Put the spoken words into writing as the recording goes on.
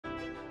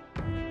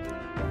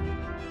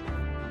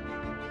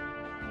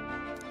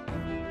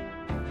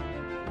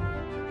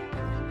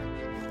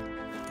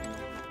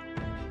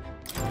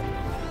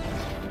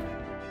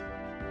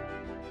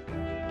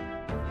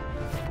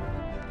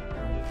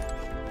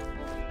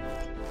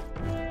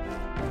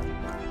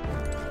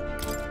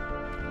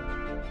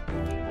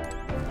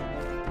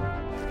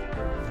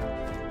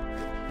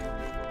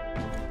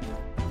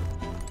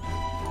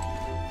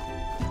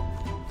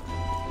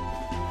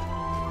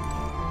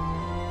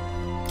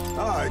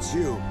Besides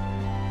you.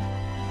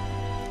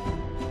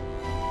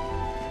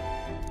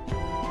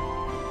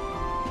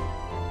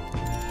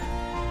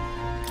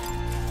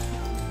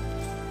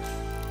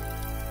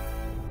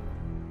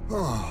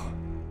 Oh.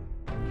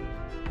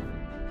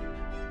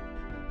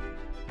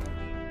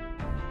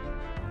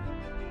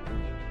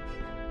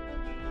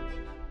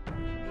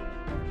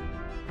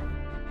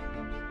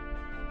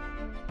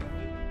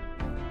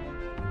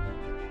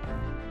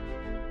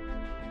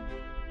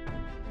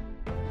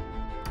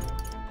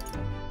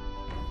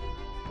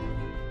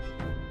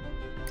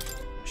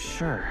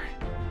 Sure.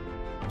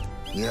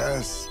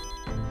 Yes.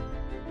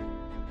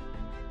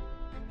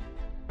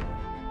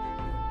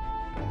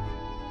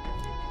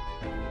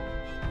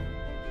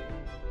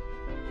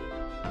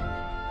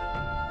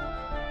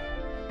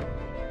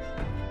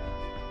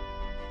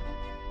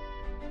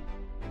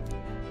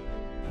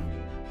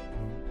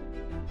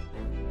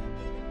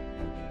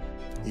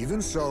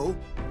 Even so.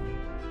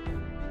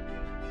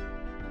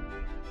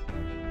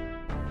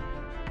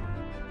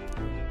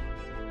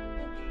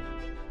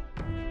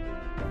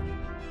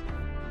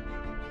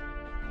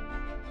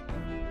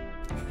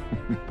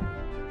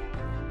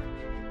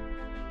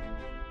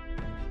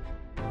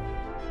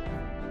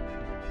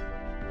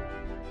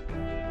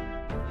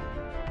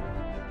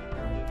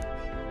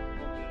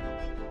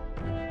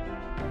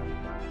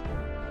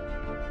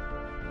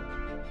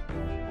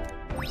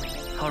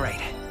 All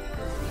right.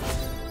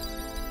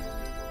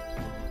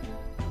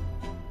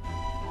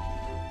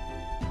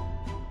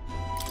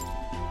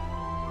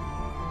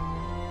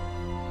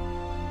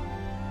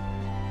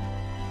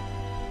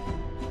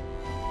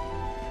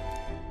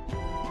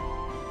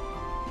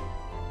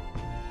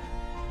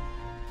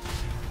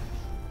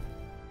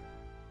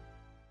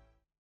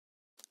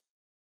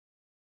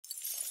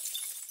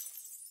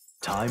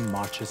 Time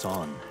marches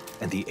on,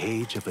 and the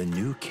age of a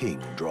new king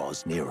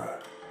draws nearer.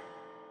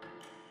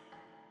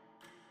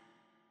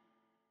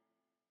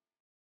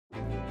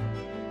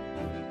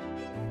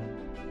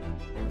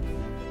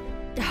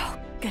 Oh,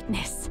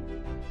 goodness.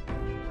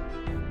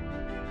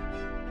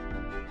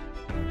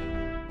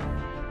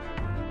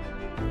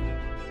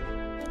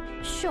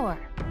 Sure.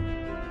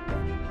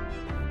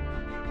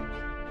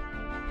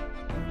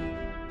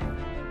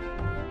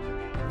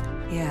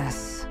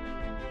 Yes.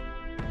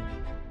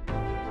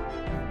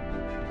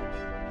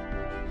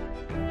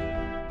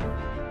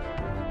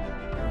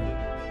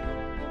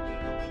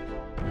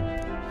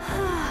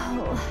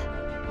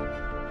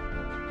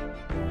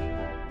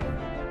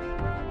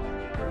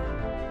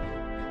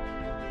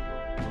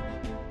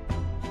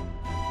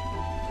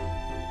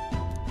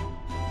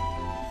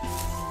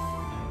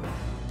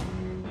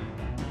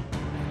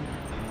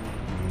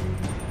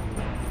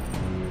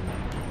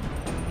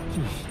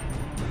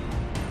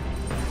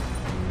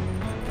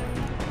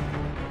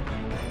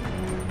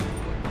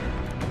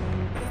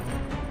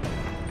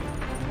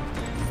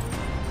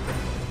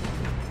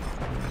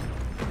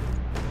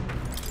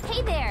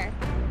 Hey there!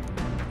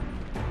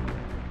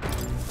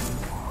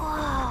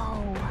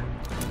 Whoa!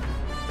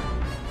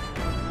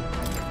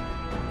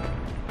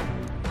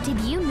 Did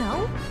you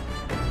know?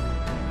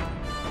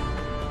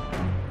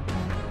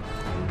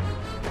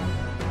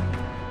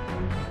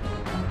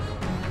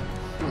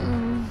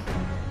 Hmm.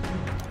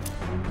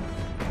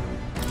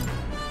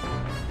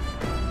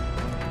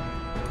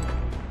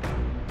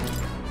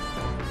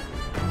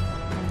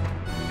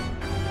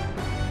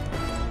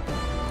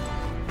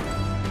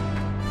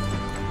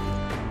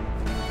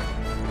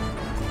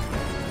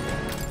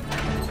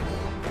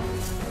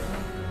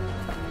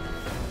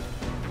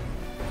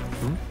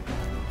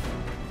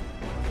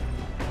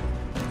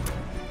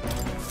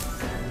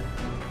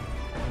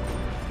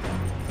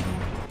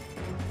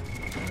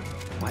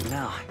 What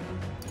now?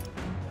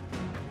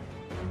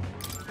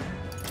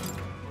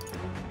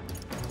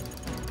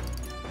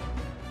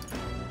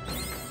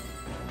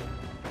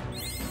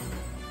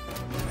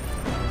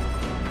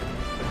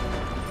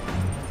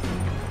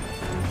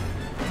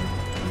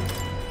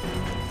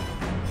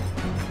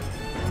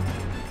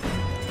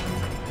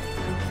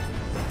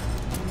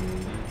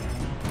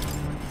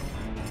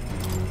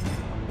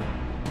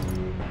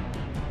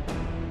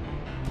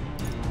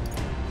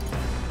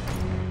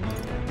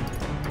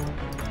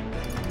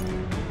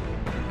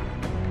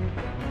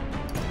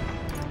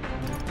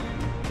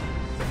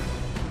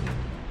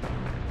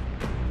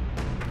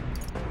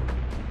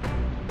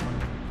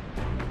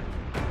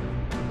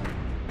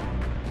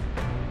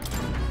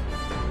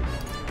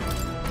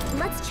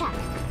 Let's check.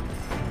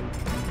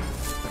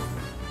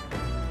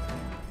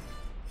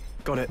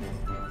 Got it.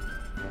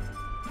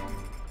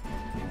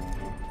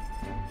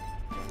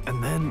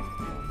 And then...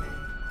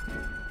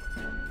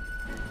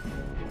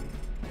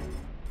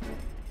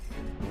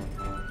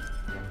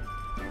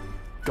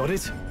 Got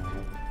it?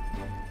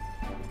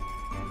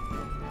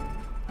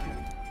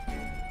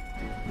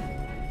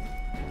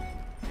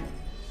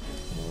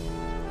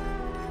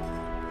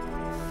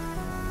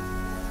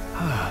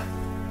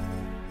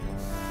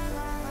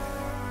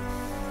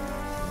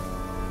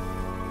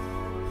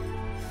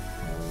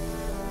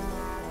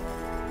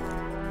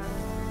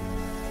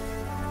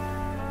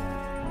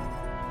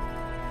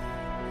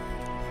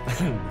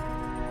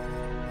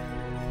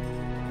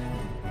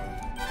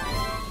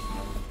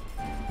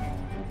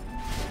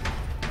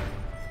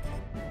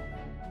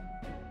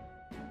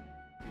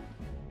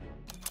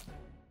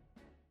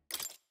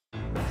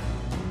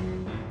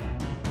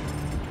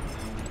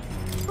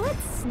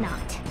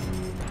 not.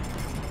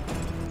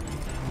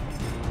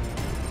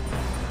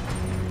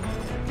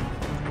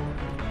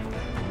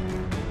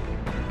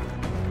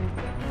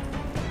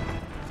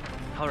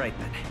 All right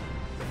then.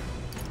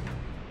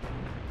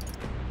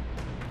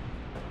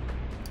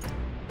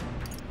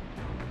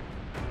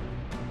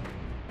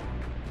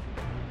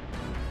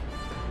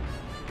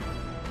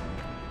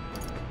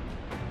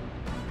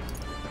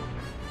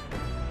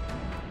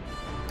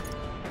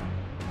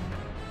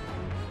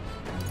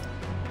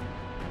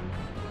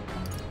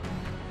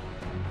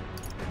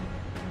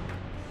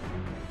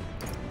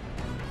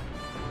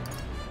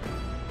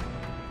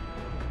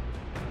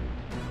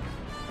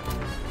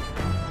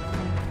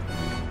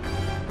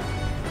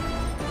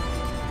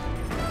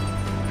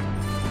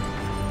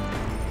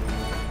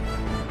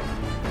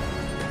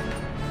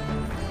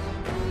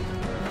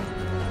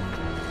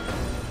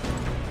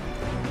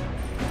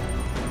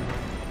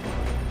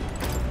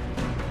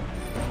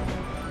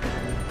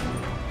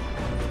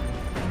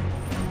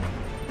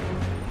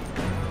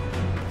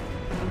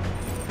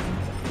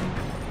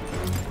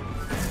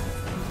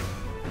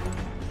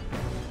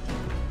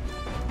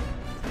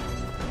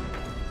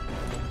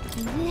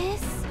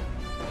 This...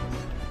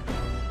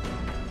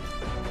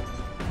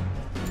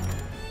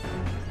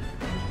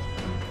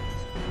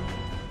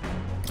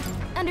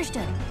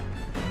 Understood.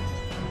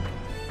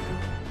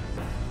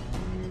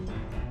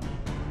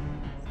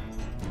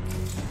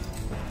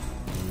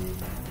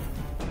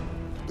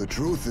 The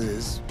truth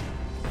is,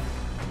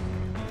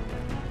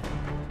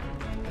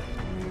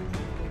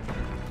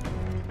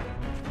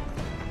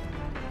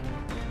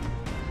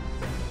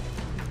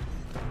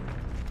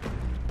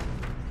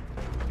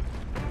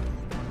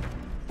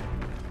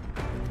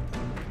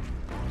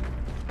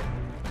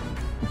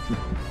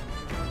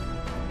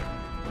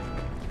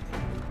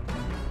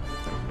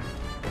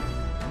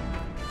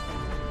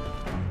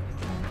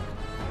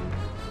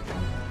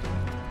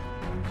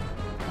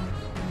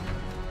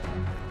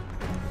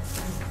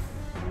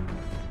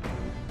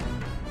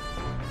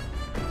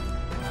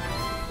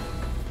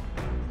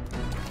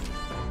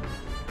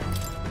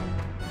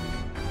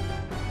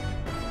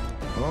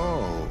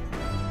 oh,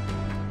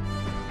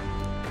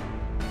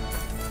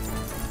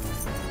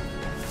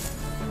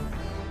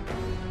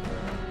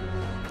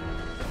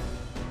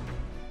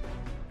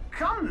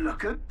 Come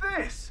look at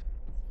this!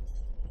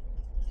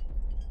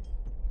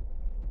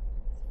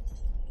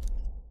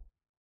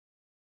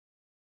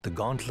 The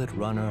gauntlet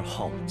runner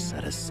halts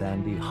at a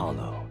sandy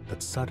hollow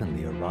that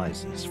suddenly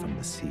arises from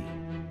the sea.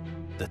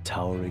 The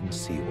towering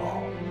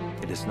seawall.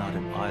 It is not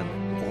an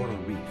island or a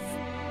reef,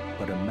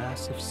 but a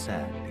mass of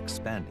sand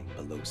expanding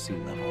below sea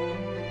level.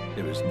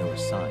 There is no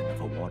sign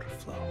of a water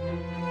flow.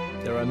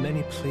 There are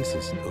many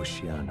places in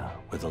Oceania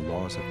where the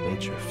laws of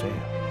nature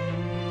fail,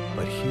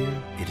 but here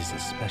it is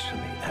especially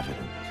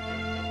evident.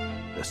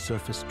 The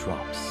surface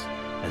drops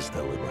as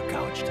though it were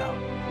gouged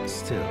out.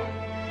 Still,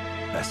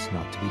 best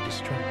not to be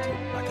distracted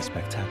by the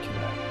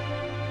spectacular.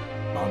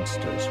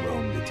 Monsters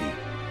roam the deep,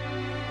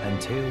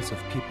 and tales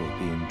of people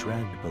being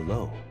dragged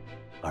below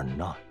are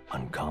not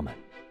uncommon.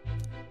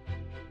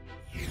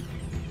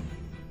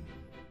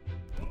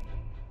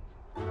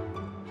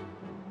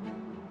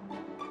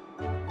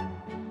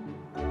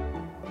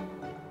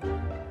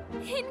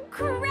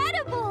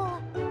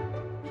 Incredible!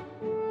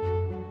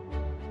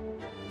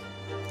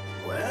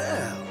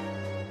 well,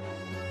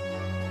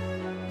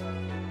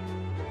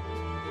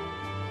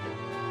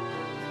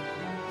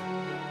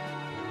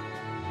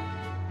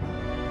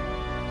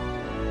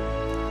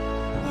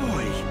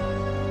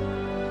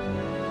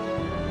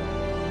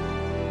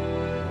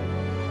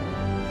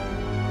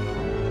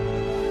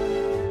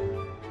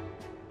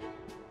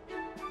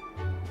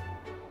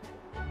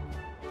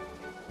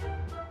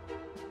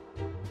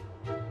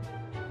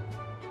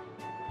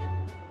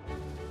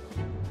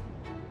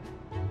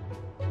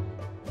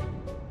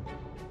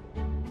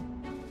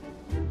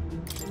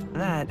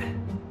 That...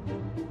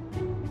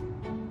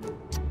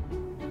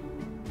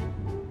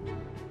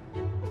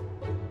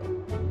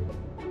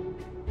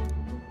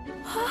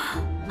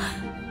 Huh?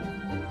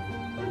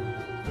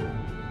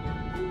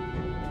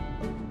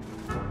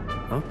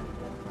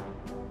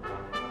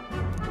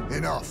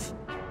 enough.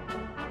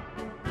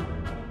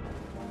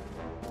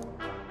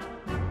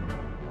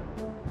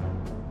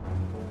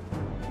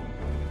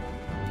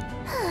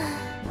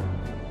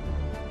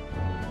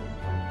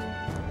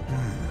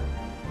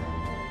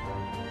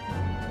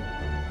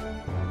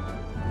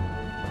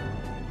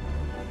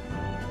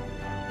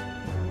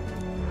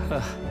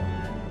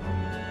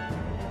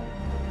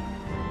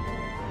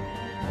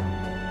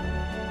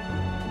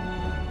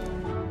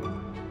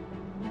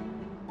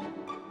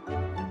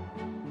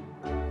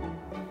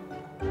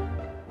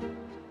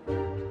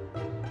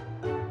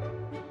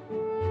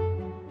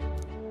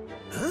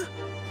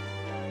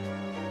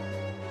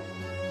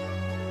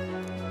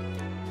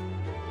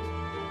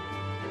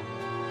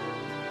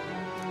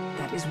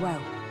 That is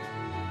well.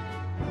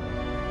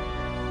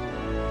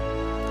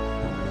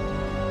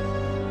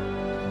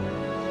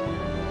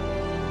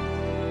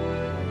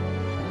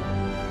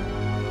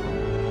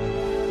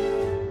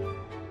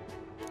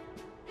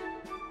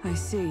 I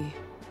see.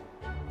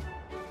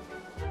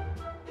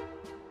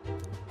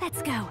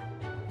 Let's go.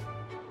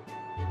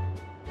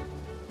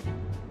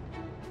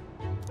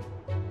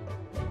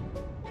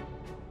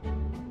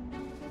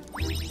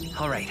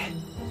 All right.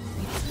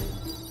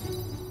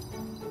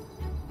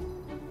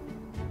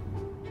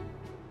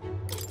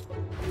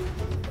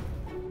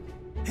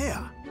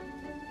 Here.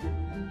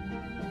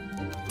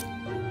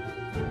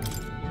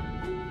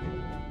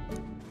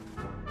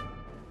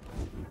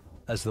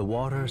 As the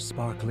water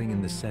sparkling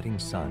in the setting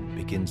sun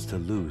begins to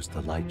lose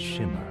the light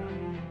shimmer,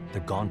 the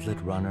gauntlet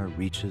runner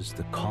reaches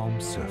the calm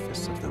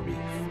surface of the reef.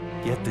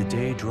 Yet the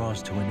day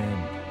draws to an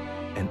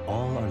end, and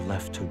all are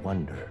left to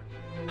wonder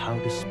how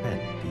to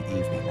spend the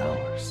evening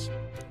hours.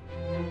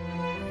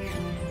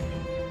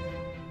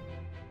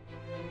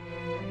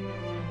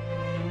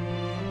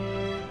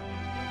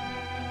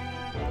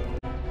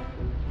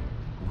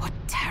 What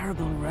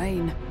terrible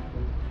rain.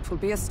 It'll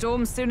be a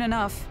storm soon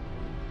enough.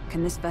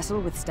 Can this vessel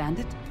withstand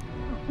it?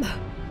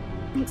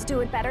 Let's do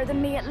it better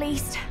than me, at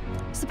least.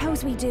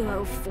 Suppose we do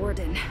owe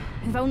Forden,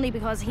 if only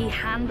because he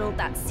handled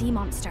that sea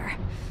monster.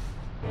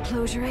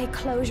 Closure,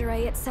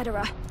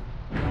 etc.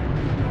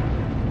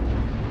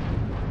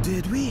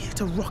 Did we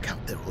hit a rock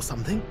out there or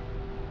something?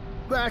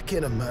 Back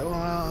in a mo.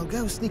 I'll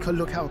go sneak a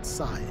look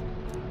outside.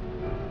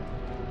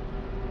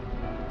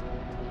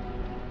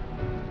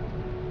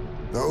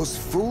 Those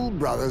fool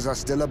brothers are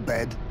still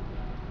abed,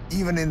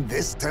 even in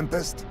this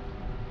tempest.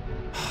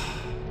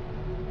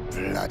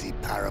 Bloody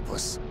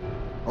Parapus.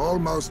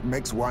 Almost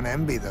makes one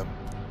envy them.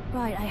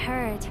 Right, I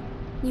heard.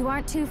 You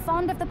aren't too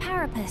fond of the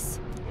Parapus.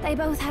 They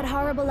both had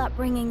horrible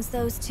upbringings,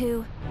 those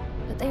two.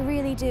 But they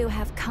really do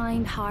have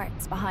kind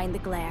hearts behind the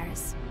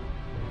glares.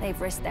 They've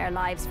risked their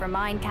lives for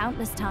mine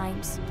countless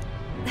times.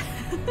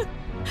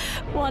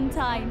 One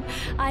time,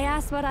 I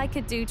asked what I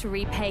could do to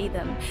repay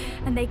them,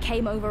 and they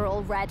came over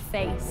all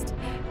red-faced.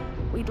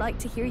 We'd like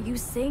to hear you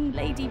sing,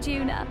 Lady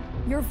Juna.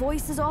 Your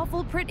voice is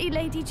awful pretty,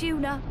 Lady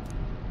Juna.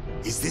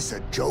 Is this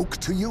a joke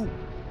to you?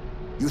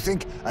 You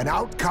think an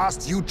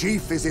outcast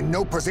Uchief is in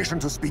no position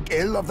to speak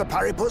ill of the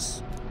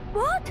Paripus?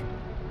 What?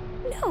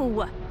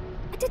 No,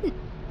 I didn't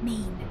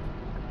mean...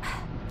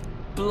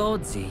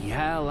 Bloody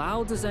hell,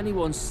 how does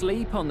anyone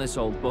sleep on this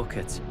old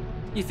bucket?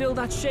 You feel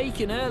that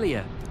shaking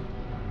earlier?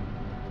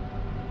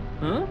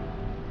 Huh?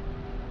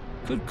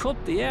 Could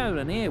cut the air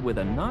in here with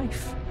a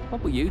knife.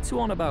 What were you two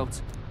on about?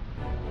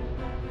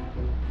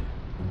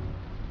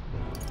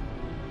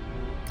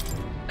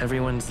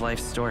 Everyone's life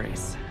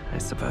stories, I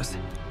suppose.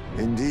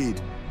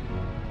 Indeed.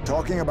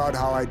 Talking about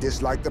how I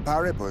dislike the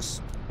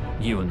Paripus.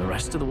 You and the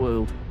rest of the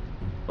world.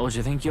 Or do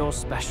you think you're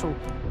special?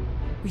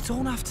 We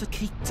don't have to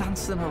keep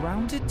dancing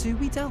around it, do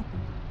we, Del?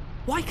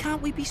 Why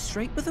can't we be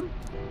straight with him?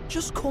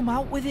 Just come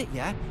out with it,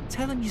 yeah?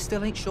 Tell him you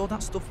still ain't sure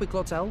that stuff with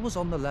Glottel was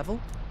on the level.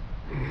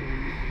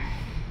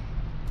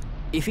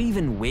 If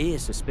even we're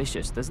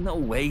suspicious, there's no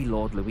way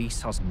Lord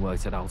Luis hasn't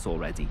worked it out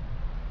already.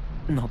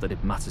 Not that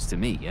it matters to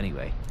me,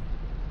 anyway.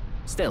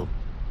 Still,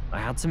 I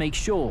had to make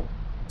sure,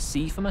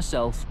 see for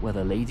myself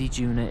whether Lady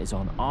Juna is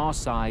on our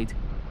side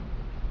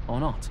or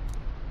not.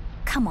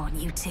 Come on,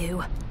 you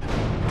two.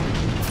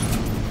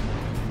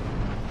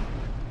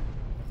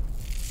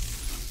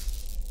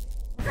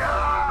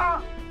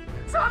 Ah!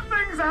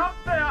 Something's out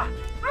there!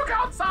 Look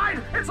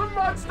outside! It's a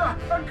monster!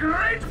 A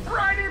great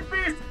briny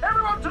beast!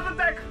 Everyone to the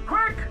deck,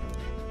 quick!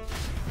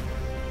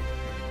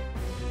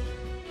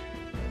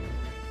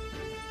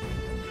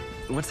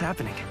 What's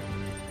happening?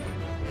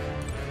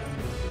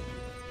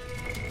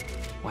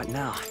 What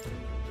now?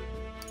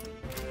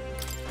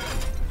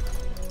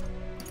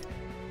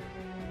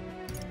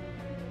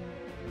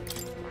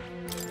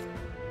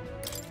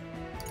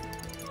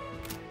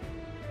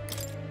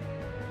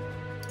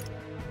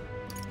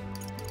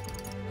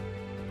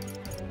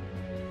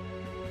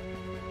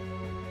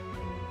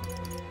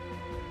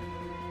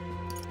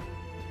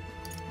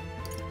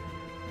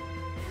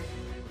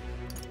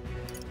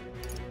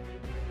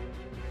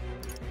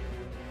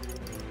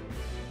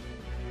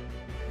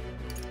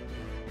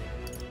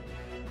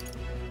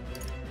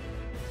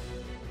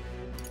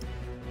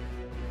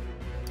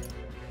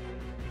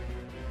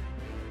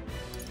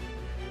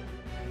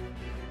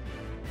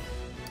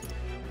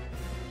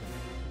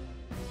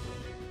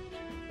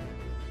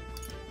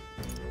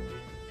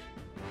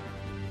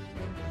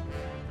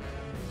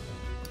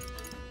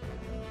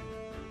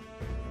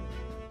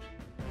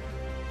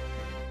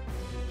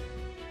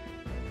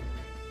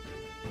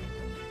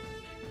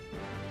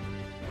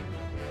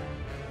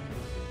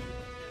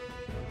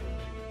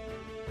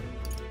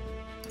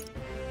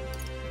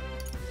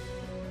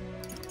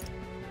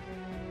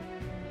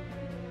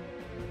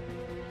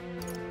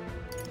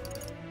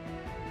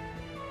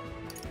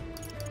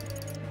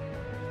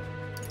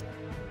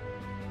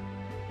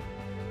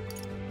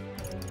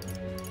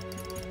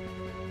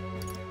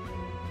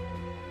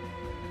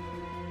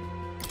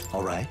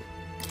 All right.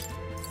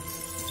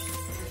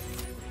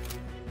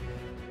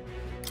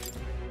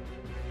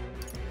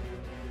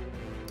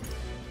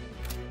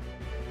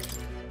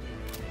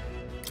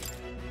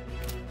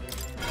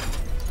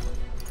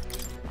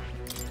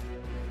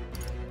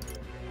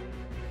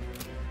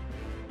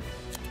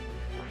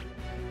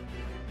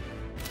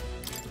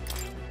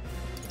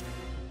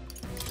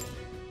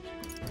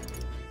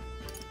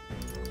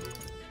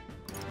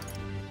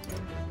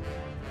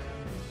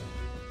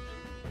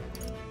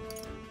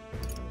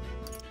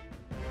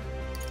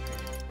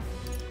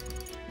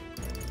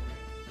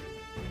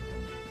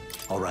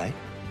 All right?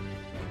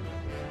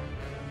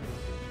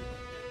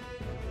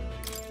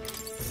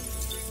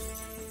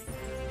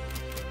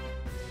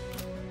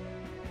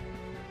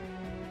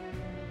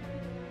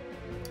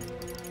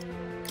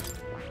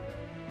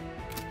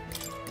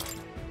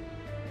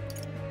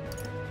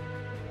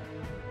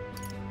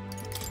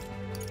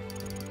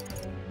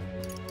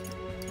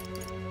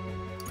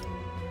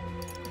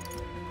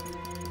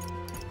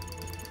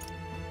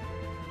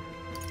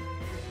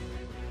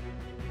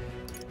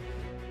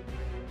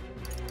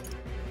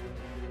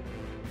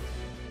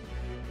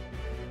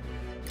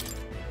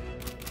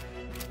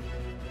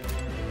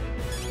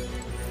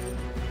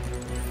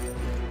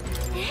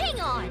 Hang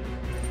on!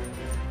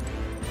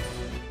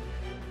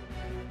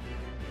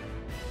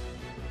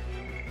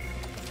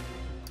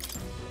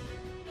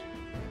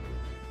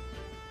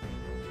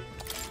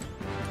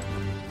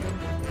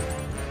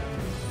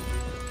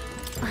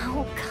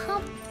 Oh,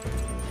 come...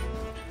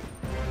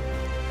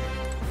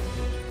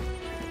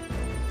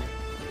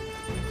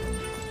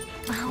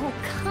 Oh,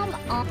 come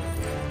on.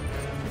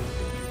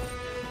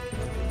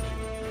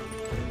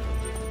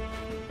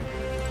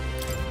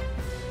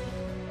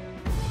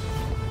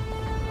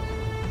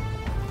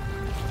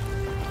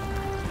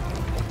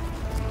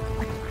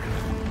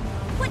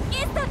 What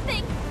is that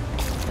thing?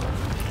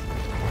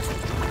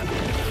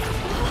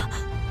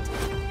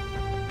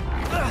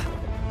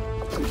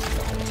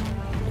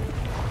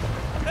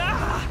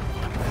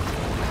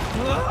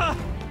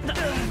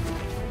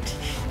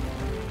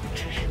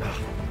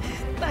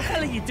 The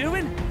hell are you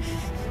doing?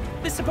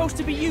 This supposed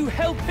to be you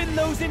helping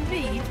those in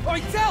need. Oi,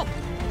 tell!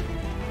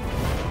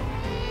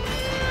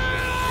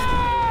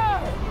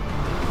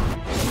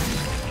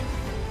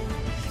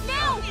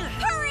 Now!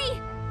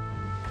 Hurry!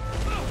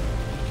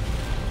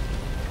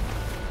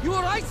 You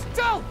alright,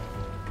 Del?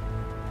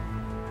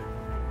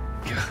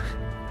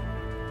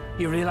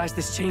 You realize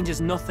this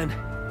changes nothing.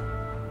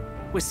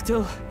 We're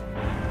still...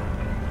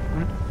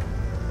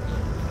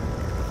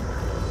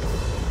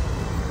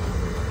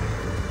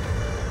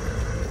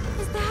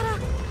 Is that a...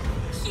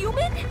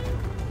 human?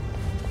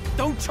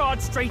 Don't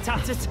charge straight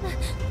at it.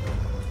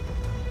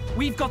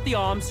 We've got the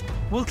arms.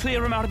 We'll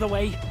clear him out of the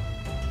way.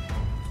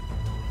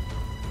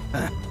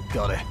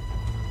 Got it.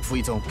 If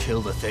we don't kill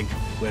the thing,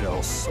 we're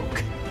all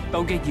sunk.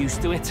 Don't get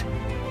used to it.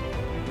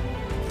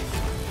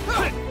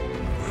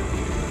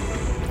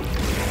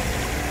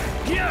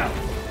 Yeah!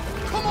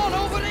 Come on,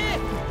 over there!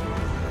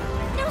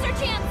 Now's our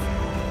chance!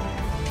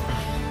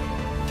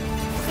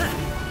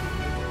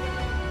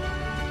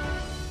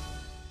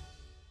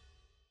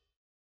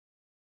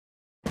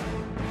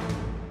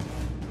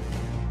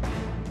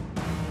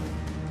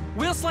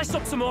 We'll slice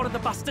up some more of the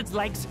bastard's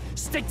legs,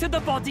 stick to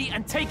the body,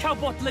 and take out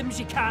what limbs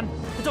you can.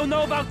 I don't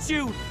know about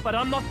you, but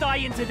I'm not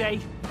dying today.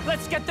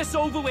 Let's get this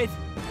over with.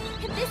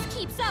 If this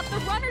keeps up, the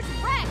runner's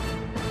wrecked!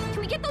 Can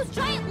we get those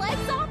giant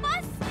legs off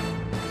us?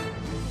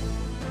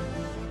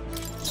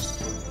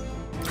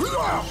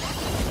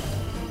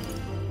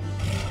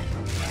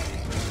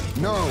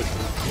 No,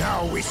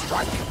 now we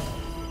strike.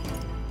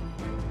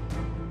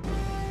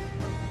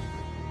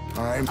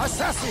 I'm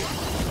assassin.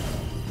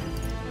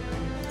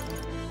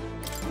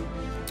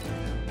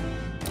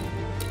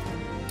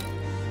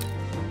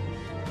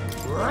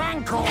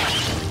 Rancor.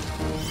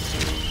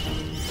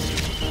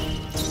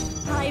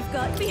 I've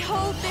got...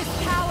 Behold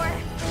this power!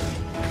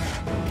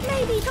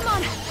 Maybe, come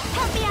on,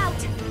 help me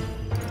out!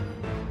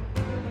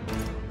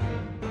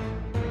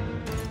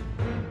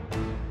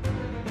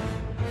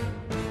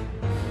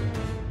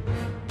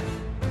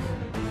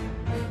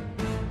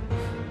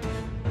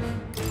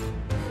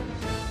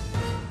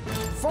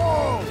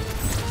 Fall!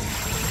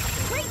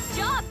 Great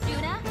job,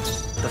 Juna!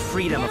 The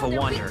freedom of a Now they're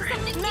weak wanderer. to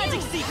something Magic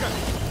new. Seeker!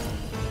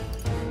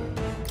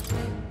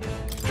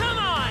 Come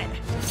on!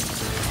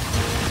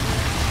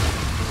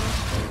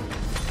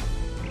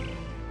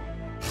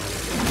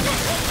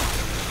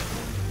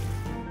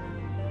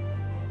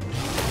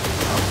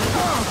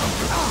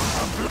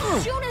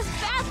 Juna's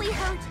badly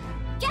hurt!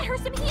 Get her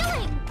some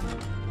healing!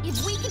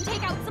 If we can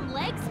take out some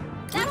legs,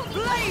 that'll be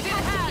Blade in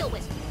hard to hand. deal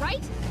with,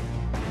 right?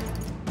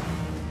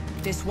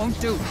 This won't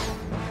do.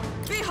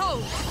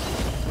 Behold!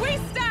 We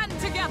stand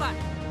together!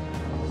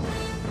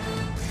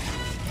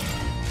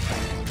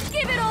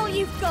 Give it all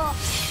you've got!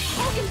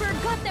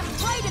 Hulkenberg got them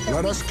right in the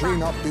Let weak us clean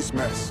spot. up this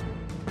mess.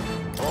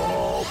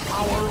 Oh,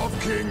 power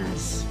of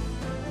kings!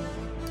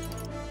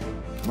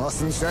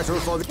 Mustn't settle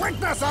for the...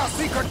 Witness our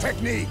secret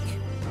technique!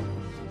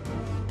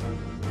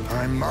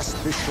 I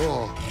must be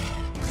sure.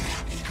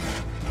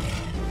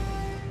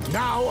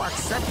 Now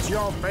accept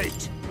your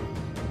fate.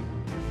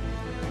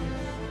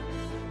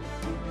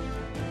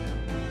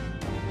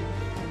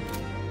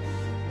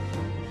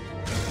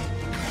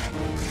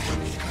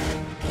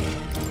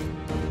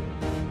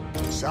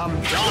 Some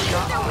Their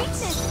darker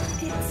arts. weakness!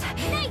 It's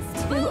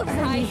nice moves,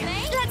 I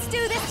say! Let's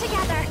do this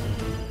together!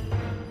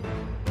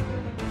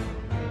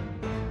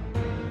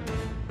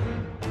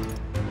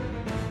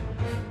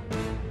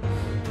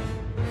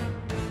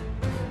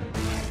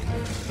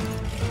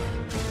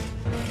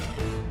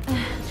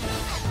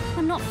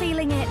 I'm not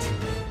feeling it.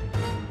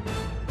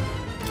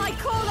 I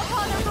call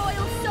upon a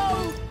royal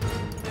soul!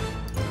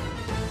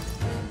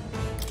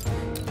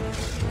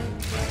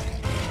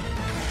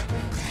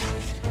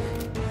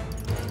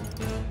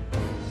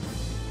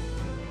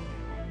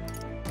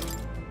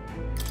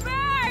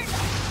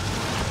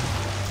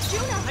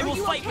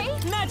 will fight okay?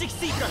 with Magic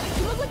Seeker!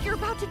 You look like you're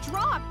about to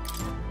drop.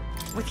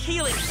 With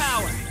healing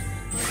power!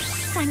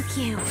 Thank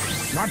you.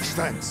 Much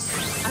thanks.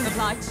 I'm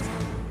obliged.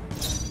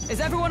 Is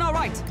everyone all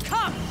right?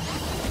 Come!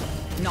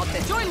 Not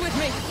this. Join with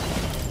me!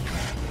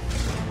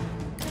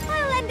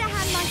 I'll lend a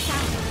hand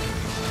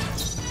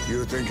myself.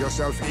 You think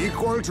yourself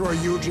equal to a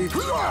UG?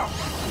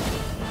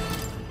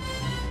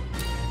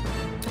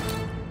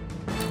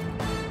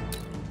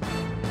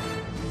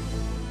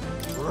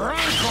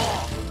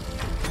 Rancor!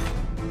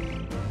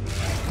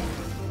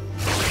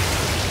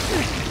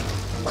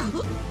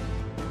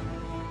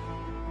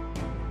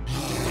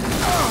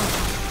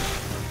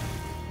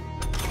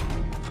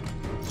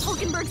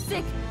 Hulkenberg's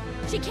sick.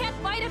 She can't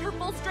fight at her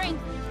full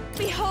strength.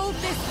 Behold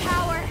this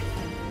power.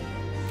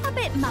 A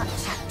bit much,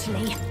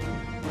 actually.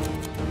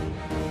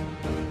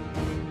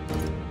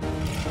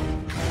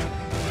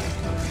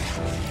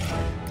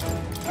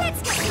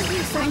 Let's get some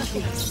use out of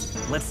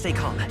this. Let's stay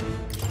calm.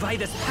 By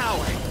this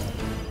power!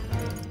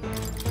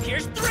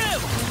 Pierce through!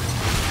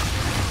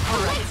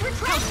 Let's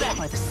retract that.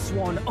 By the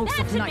sworn oath That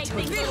of should make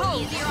knighthood. things a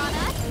little easier on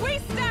us. We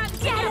stand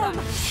Get together! him!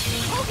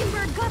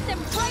 Hulkenberg got them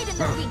right in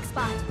their weak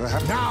spot.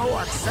 Now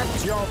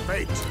accept your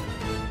fate.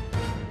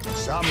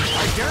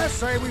 I dare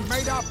say we've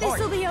made our point.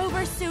 This'll be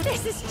over soon.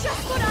 This is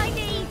just what I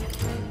need.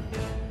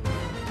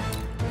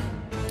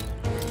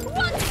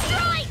 One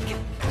strike!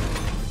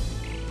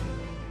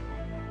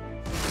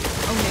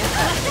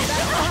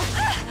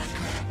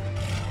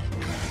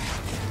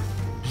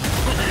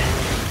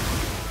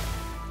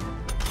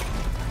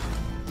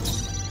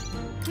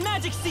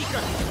 Magic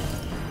Seeker!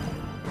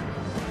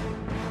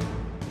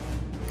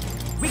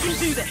 We can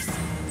do this!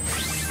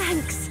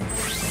 Thanks.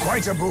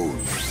 Quite a boon.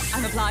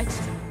 I'm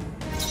obliged.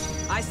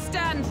 I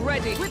stand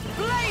ready with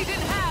blade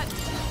in hand!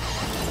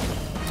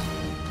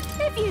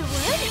 If you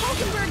would.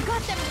 Hulkenberg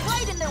got them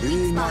right in their Be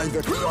weak spot.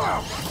 neither.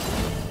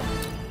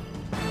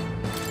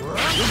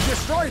 We've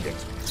destroyed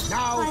it.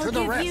 Now I'll to the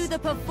give rest. you the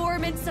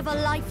performance of a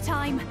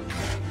lifetime.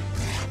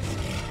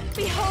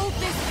 Behold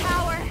this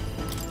power.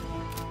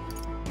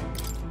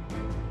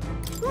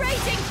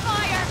 Raging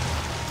fire!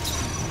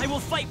 I will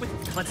fight with...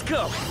 Let's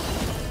go!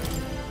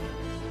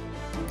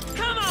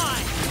 Come on!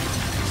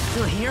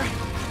 Still here?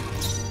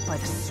 By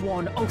the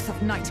sworn oath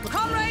of knighthood.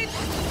 Comrades,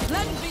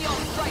 lend me your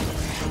strength!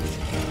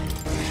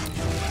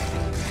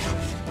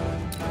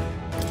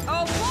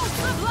 A bolt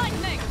of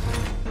lightning!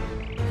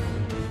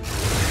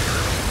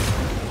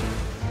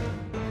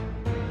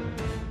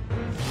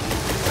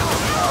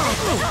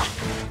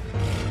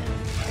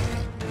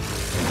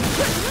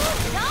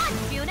 Dodge,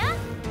 Juna!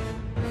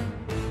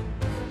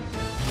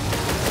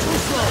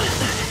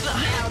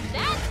 Now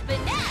that's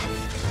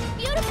finesse!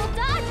 Beautiful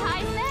dodge,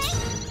 Heisman!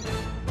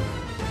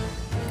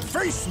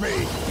 Face me!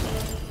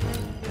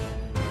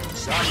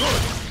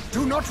 Sagur,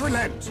 do not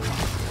relent.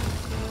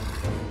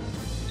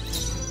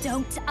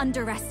 Don't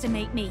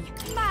underestimate me.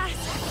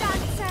 Masked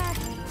dancer.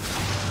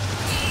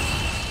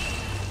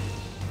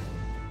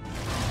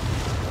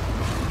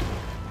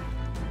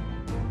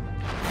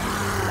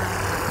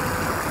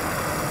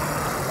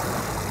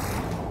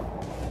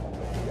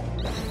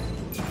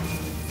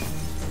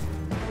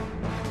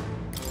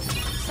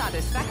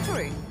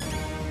 Satisfactory.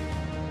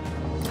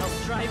 I'll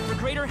strive for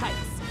greater heights.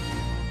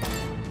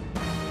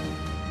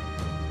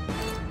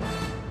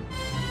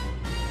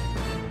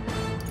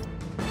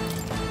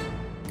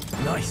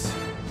 Nice.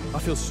 I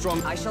feel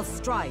strong. I shall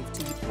strive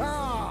to...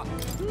 Ah!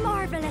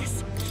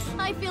 Marvelous.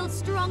 I feel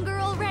stronger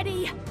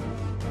already.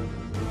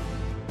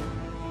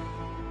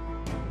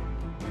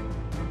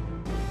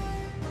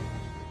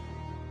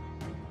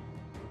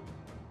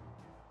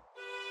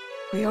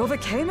 We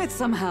overcame it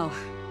somehow.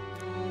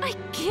 I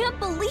can't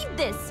believe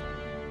this!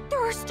 There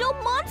are still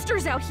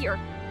monsters out here!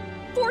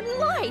 Forden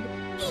lied!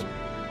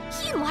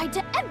 He lied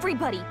to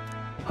everybody!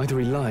 Either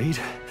he lied,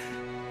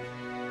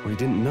 or he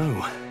didn't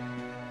know.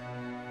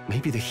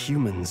 Maybe the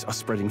humans are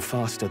spreading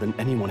faster than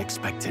anyone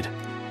expected.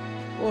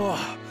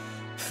 Oh,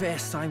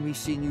 first time we've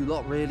seen you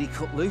lot really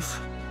cut loose.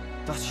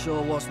 That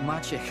sure was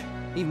magic,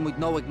 even with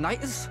no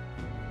igniters.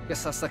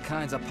 Guess that's the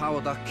kind of power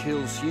that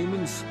kills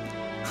humans.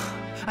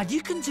 And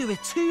you can do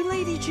it too,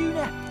 Lady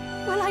Juna.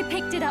 Well, I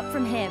picked it up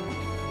from him.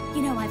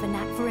 You know I've a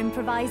knack for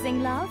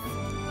improvising, love.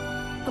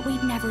 But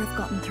we'd never have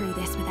gotten through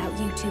this without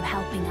you two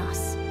helping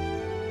us.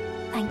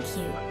 Thank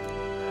you.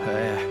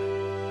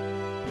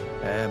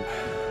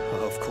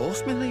 Of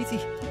course, my lady.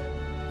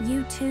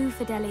 You too,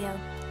 Fidelio.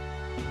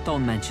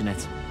 Don't mention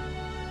it.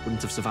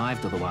 Wouldn't have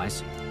survived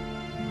otherwise.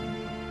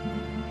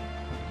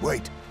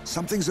 Wait,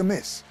 something's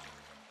amiss.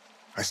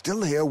 I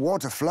still hear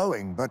water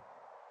flowing, but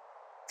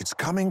it's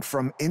coming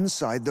from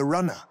inside the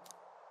runner.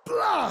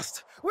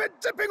 Blast! We're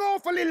dipping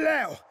awfully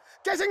low.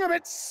 Getting a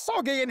bit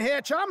soggy in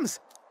here, chums.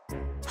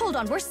 Hold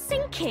on, we're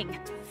sinking.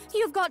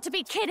 You've got to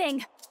be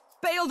kidding.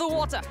 Bail the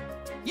water!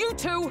 You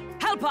two,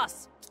 help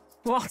us!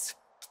 What?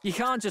 You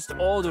can't just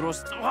order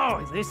us...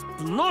 Oh, this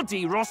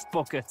bloody rust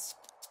buckets!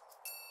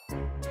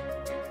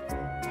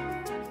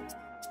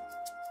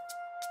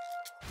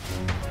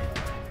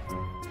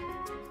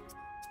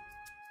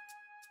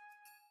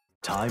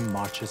 Time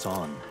marches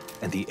on,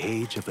 and the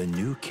age of a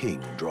new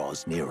king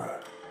draws nearer.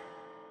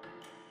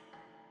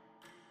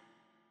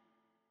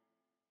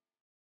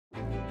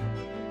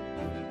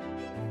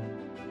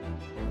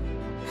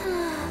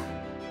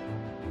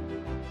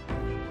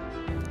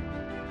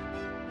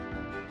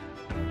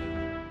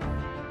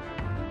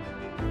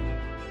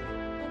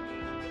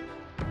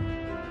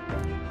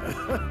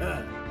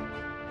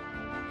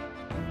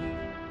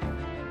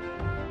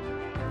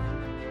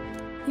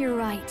 You're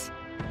right.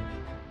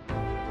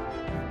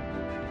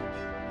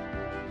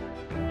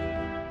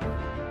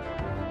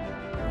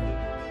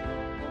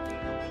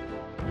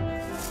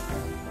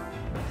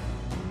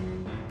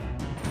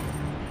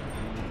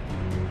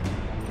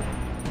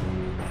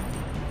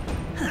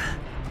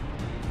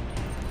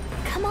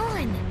 Come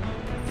on!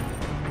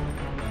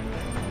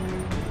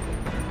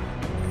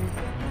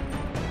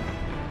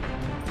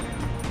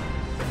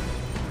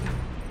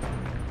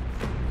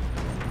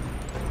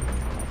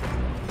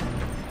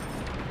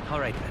 All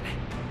right, then.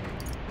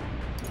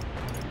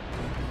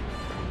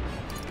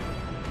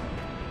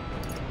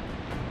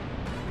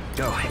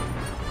 Go.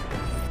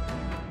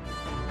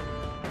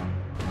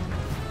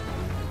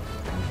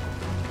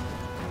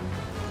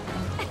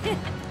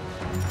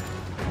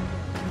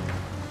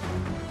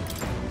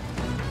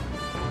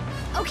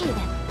 Okay,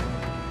 then.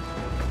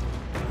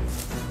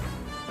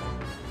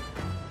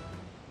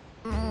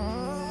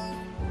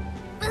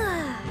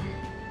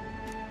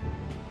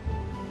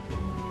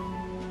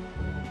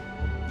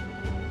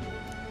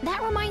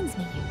 That reminds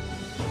me.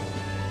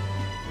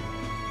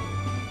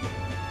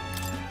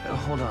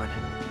 Hold on.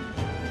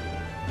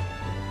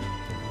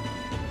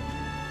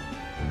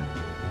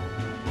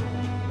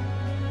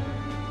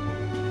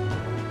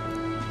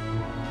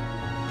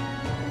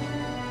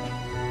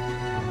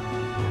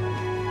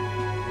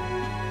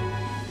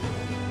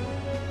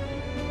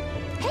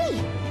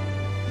 Hey!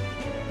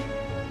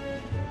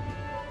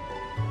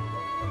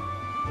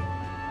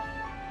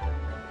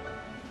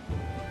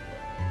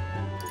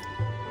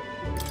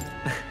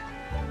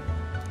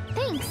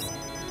 Thanks.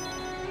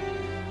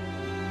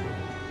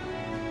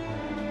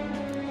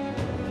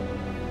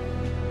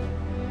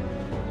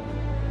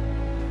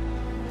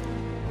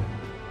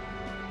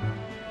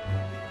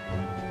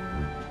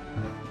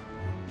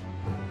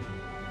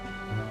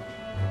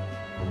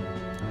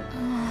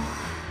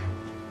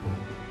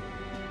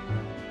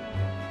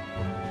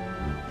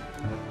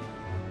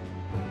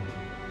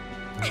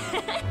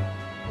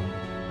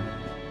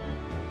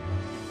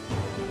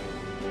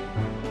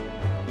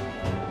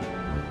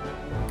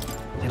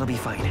 It'll be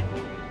fine.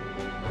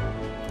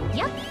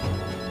 Yep.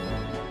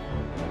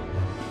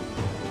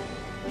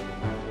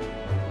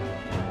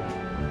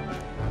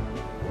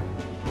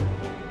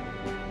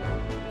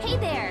 Hey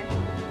there.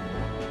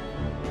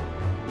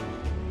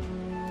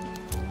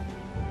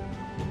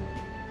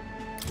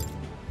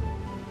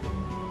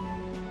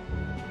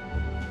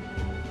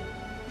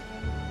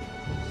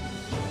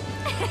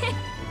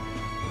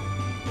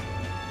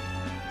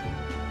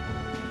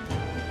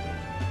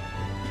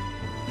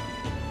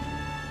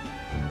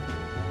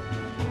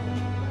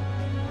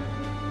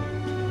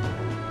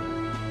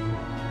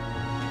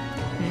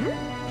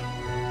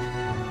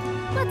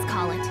 Let's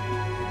call it.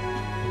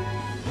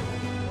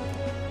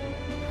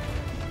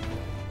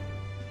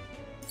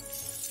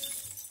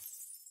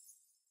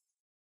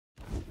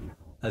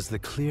 As the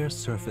clear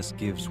surface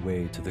gives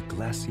way to the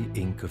glassy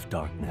ink of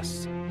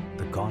darkness,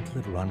 the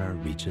Gauntlet Runner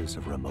reaches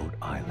a remote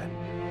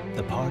island.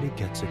 The party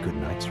gets a good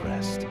night's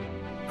rest,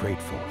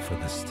 grateful for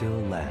the still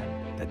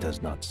land that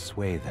does not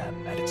sway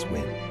them at its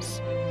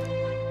whims.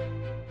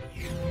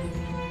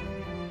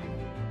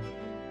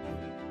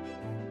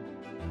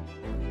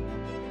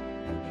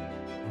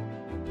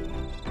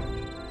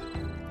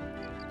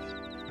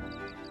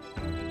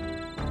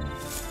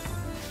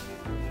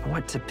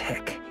 What to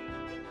pick?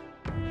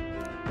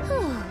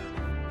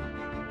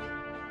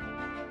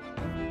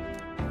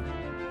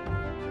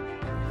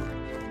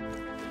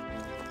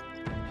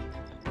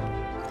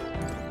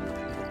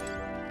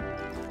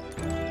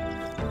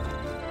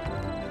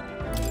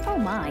 Oh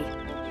my.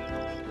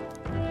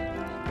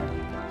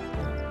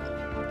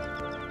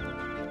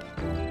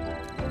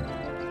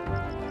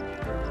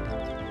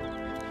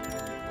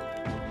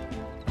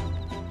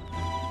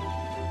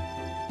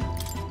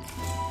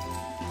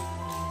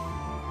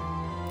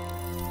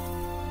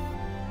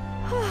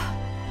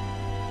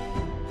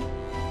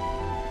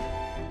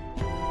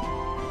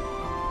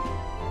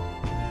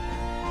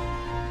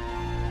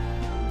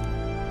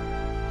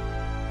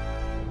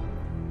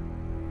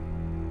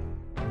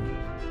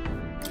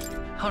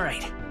 All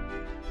right.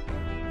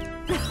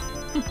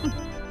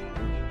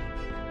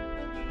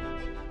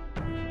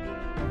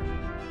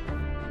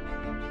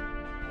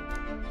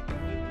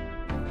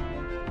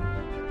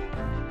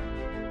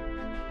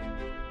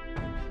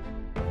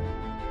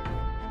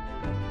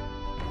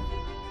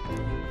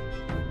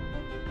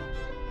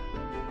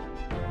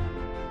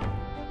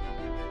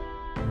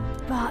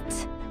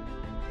 But...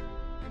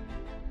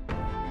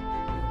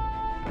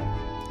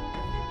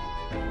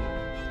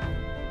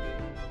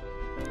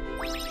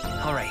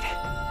 All right.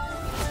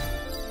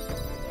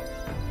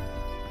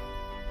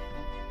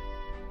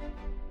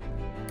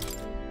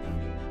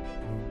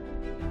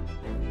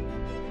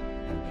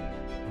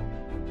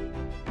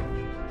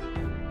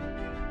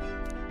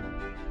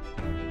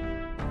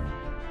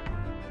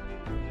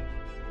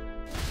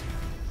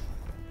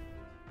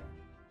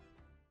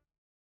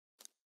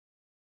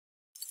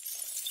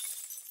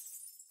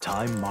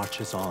 Time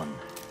marches on,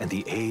 and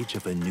the age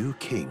of a new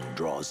king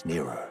draws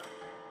nearer.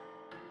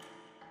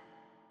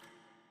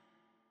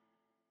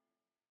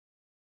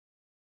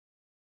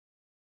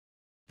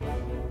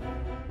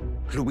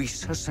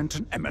 Luis has sent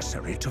an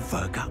emissary to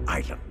Verga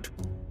Island.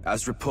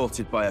 As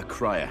reported by a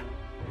crier.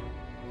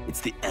 It's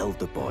the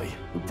elder boy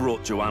who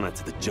brought Joanna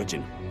to the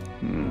judging.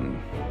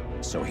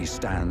 So he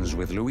stands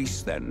with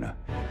Luis, then.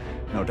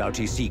 No doubt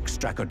he seeks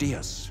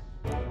Dracodius.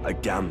 A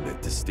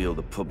gambit to steal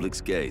the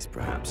public's gaze,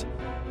 perhaps.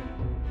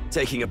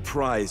 Taking a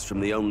prize from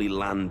the only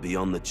land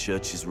beyond the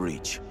church's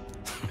reach.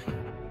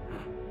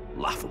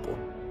 Laughable.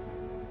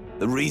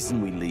 The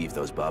reason we leave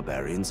those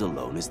barbarians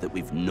alone is that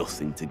we've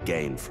nothing to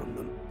gain from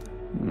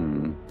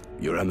them.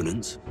 Your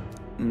Eminence?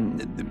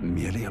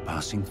 Merely a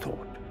passing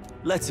thought.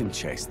 Let him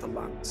chase the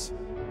lands.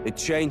 It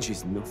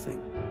changes nothing.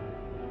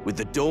 With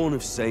the dawn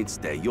of Saints'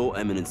 Day, your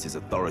Eminence's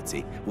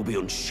authority will be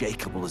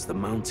unshakable as the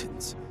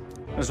mountains.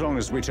 As long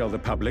as we tell the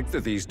public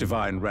that these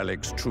divine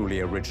relics truly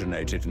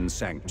originated in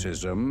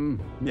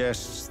Sanctism,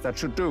 yes, that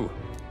should do.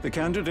 The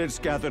candidates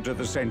gathered at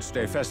the Saints'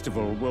 Day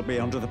festival will be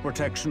under the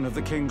protection of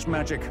the King's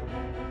magic.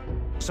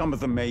 Some of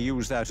them may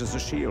use that as a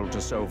shield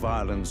to sow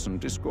violence and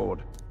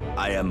discord.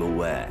 I am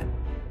aware,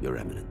 Your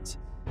Eminence.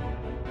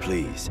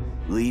 Please,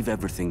 leave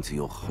everything to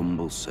your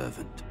humble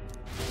servant.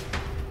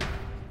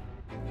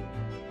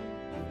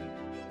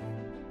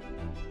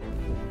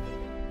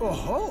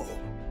 Oh-ho!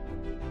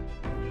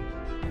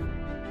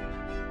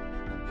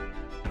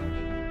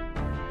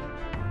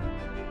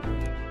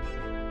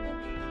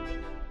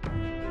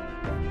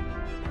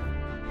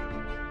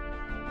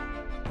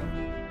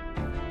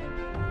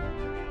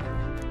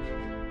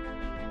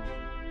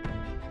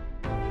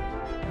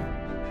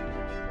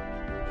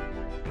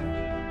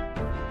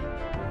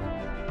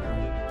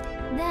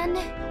 Then...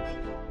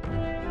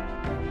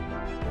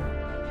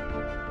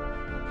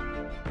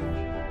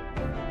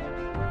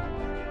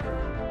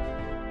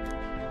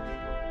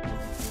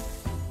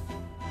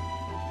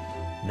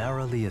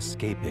 Narrowly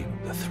escaping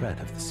the threat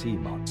of the sea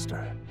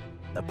monster,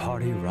 the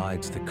party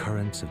rides the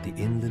currents of the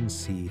inland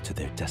sea to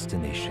their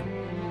destination,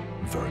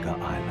 Verga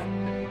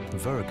Island.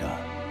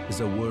 Verga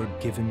is a word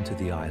given to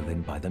the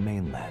island by the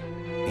mainland,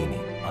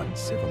 meaning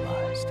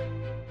uncivilized.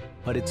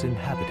 But its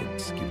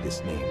inhabitants give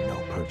this name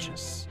no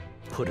purchase.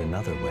 Put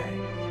another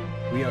way,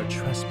 we are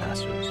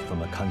trespassers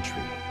from a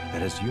country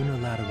that has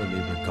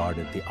unilaterally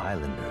regarded the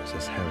islanders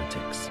as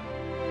heretics.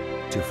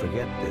 To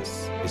forget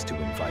this is to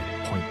invite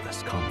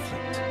pointless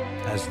conflict.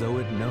 As though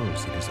it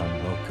knows it is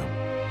unwelcome,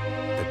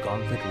 the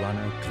Gauntlet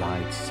Runner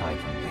glides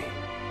silently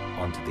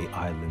onto the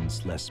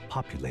island's less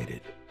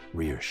populated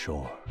rear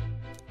shore.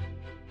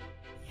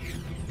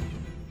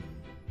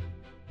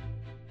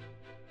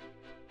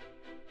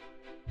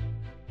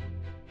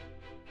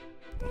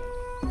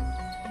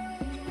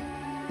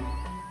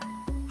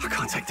 I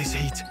can't take this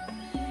heat.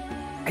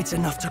 It's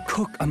enough to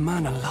cook a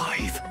man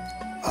alive.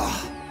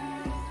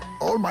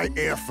 All my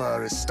ear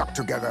fur is stuck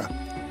together.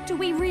 Do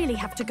we really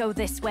have to go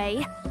this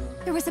way?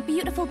 There was a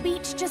beautiful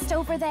beach just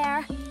over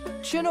there.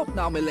 Chin up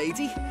now,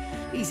 milady.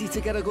 Easy to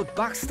get a good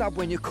backstab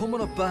when you're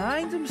coming up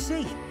behind him,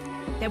 see?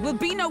 There will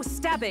be no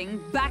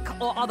stabbing, back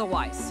or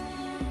otherwise.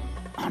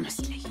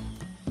 Honestly.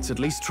 It's at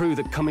least true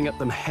that coming at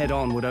them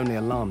head-on would only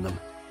alarm them.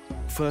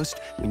 First,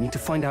 we need to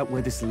find out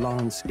where this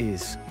lance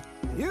is.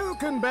 You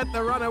can bet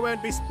the runner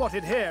won't be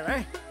spotted here,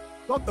 eh?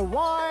 Got the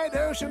wide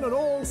ocean on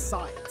all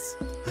sides.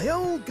 The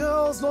old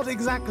girl's not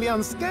exactly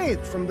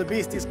unscathed from the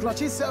beastie's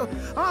clutches, so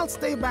I'll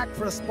stay back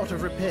for a spot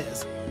of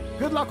repairs.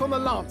 Good luck on the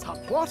lance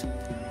hunt, what?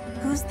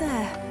 Who's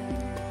there?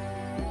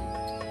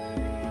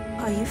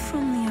 Are you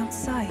from the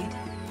outside?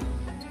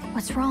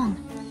 What's wrong?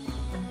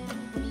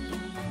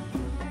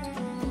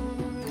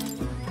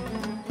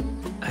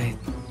 I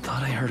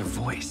thought I heard a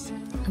voice.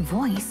 A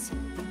voice?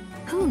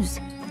 Whose?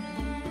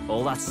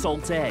 All that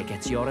salt air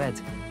gets your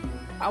head.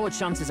 Our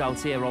chances out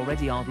here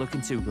already aren't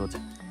looking too good.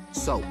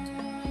 So,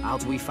 how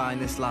do we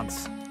find this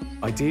lance?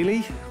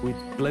 Ideally, we'd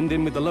blend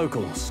in with the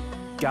locals,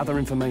 gather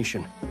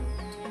information.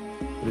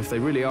 But if they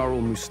really are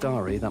all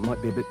Mustari, that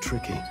might be a bit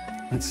tricky.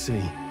 Let's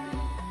see.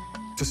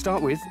 To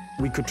start with,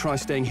 we could try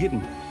staying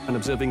hidden and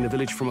observing the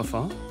village from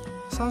afar.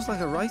 Sounds like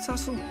a right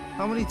hassle.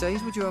 How many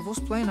days would you have us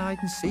playing hide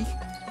and seek?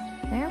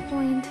 Fair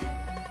point.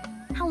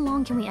 How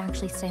long can we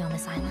actually stay on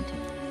this island?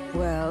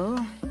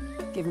 Well,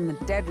 given the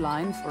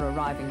deadline for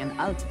arriving in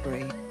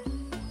Altabury,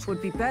 it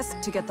would be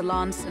best to get the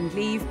lance and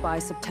leave by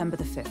September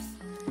the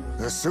 5th.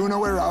 The sooner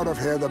we're out of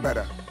here, the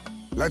better.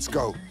 Let's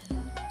go.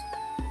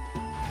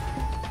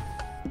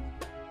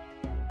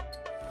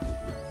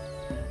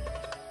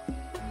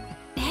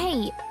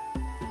 Hey,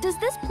 does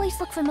this place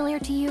look familiar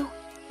to you?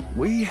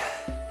 We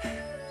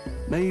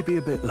may be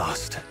a bit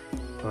lost.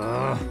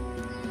 You're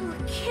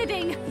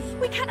kidding!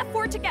 We can't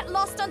afford to get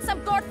lost on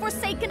some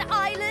godforsaken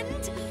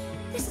island!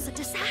 This is a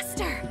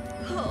disaster!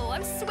 Oh,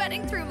 I'm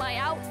sweating through my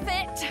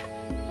outfit.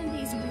 And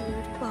these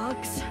weird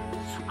bugs.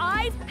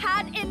 I've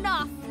had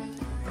enough!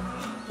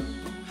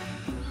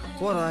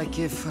 What I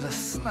give for a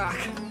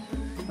snack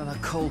and a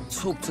cold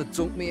tub to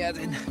dunk me head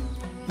in.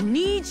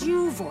 Need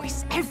you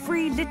voice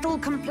every little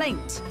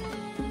complaint?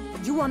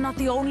 You are not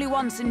the only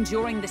ones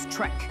enduring this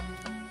trek.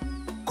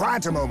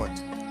 Quiet a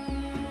moment.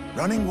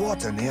 Running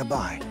water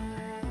nearby.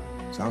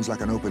 Sounds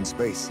like an open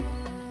space.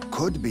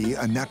 Could be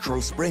a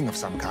natural spring of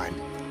some kind.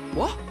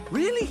 What?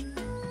 Really?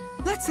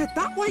 Let's head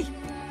that way.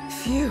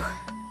 Phew.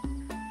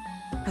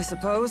 I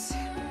suppose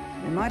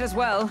we might as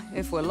well,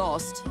 if we're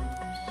lost.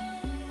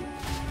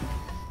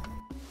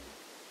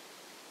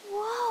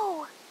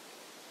 Whoa!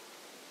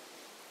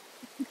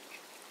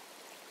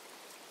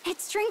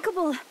 It's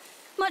drinkable.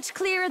 Much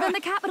clearer than the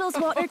capital's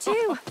water,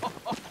 too.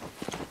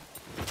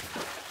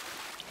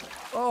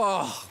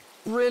 Oh,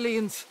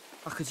 brilliant.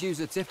 I could use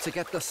a dip to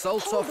get the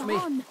salt off me.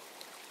 On.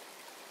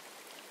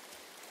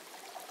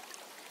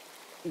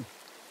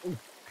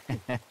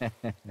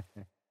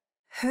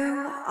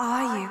 Who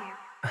are you?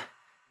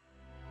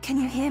 Can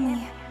you hear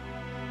me?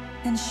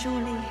 Then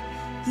surely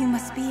you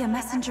must be a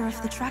messenger of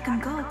the Dragon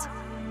God.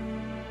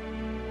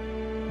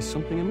 Is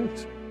something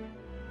amiss?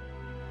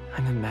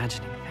 I'm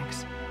imagining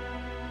things.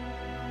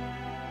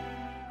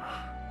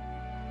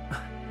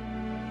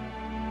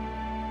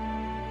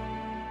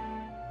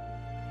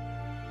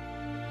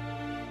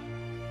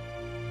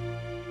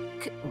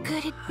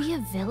 Could it be a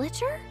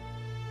villager?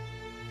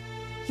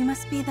 You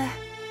must be the...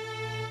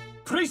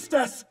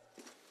 Priestess!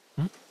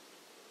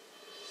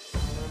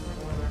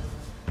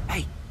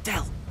 Hey,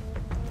 Del,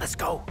 let's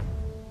go.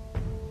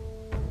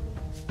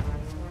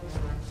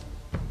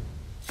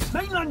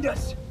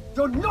 Mainlanders!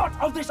 You're not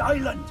of this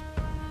island!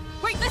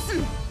 Wait,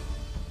 listen!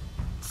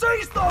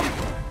 Seize them!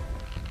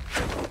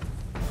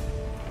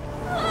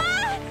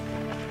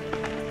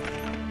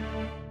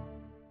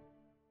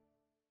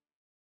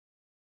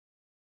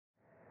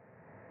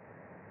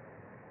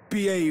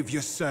 Behave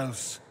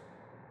yourselves.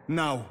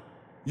 Now,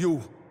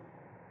 you're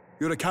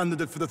a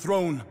candidate for the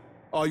throne,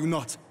 are you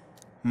not?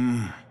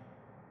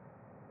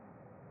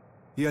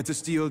 Here to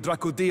steal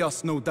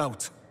Dracodios, no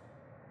doubt.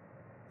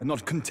 And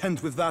not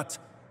content with that,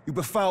 you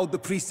befouled the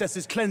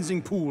priestess's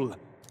cleansing pool.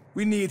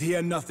 We need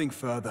hear nothing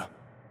further.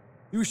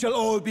 You shall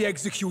all be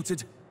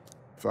executed.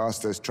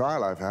 Fastest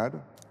trial I've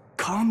had.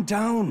 Calm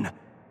down.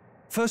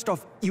 First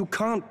off, you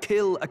can't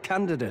kill a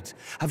candidate.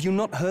 Have you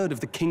not heard of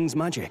the king's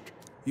magic?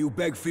 You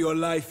beg for your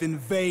life in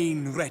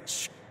vain,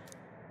 wretch.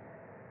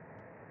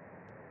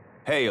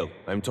 Hail,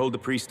 I'm told the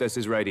priestess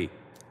is ready.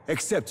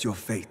 Accept your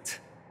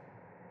fate.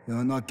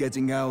 You're not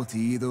getting out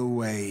either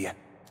way.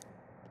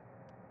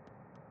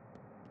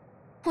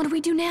 What do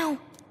we do now?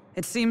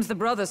 It seems the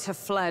brothers have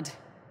fled.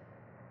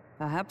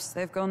 Perhaps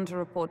they've gone to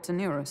report to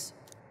Neurus.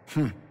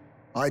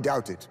 I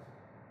doubt it.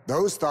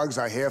 Those thugs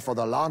are here for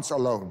the lance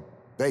alone.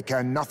 They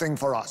care nothing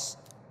for us.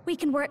 We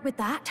can work with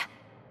that.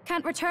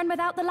 Can't return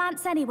without the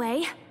lance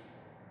anyway.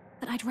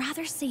 But I'd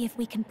rather see if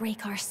we can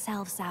break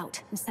ourselves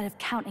out, instead of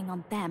counting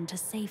on them to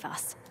save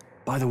us.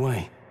 By the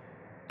way,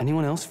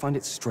 anyone else find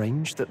it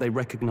strange that they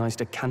recognized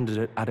a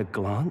candidate at a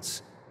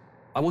glance?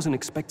 I wasn't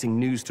expecting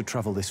news to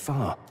travel this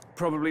far.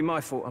 Probably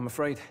my fault, I'm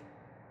afraid.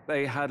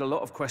 They had a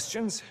lot of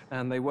questions,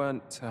 and they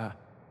weren't,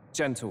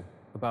 gentle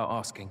about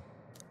asking.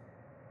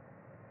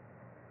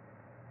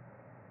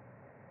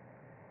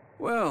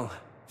 Well,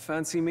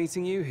 fancy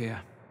meeting you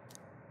here.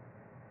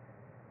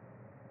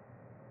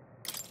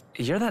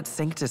 You're that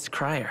Sanctus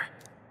crier.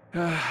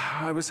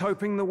 I was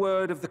hoping the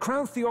word of the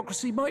Crown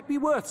Theocracy might be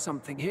worth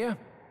something here.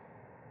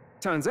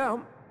 Turns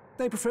out,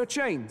 they prefer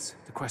chains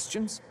to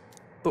questions.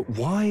 But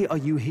why are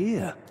you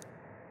here?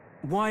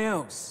 Why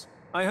else?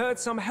 I heard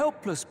some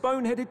helpless,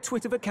 boneheaded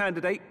twit of a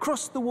candidate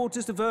cross the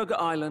waters to Verga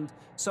Island,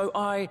 so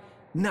I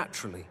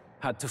naturally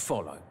had to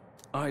follow.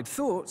 I'd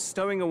thought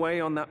stowing away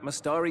on that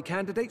Mastari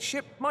candidate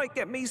ship might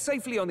get me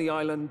safely on the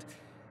island,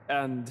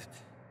 and,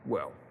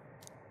 well...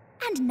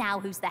 And now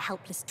who's the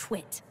helpless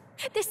twit?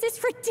 This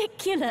is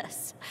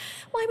ridiculous!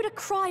 Why would a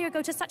crier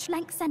go to such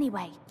lengths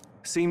anyway?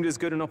 Seemed as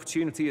good an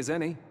opportunity as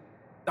any.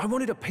 I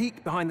wanted a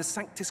peek behind the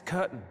Sanctus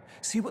curtain,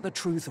 see what the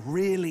truth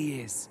really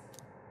is.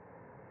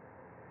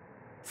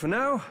 For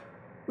now,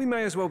 we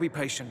may as well be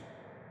patient.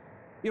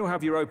 You'll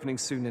have your opening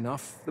soon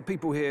enough. The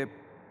people here,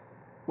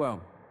 well,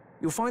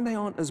 you'll find they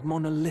aren't as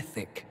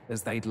monolithic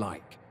as they'd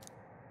like.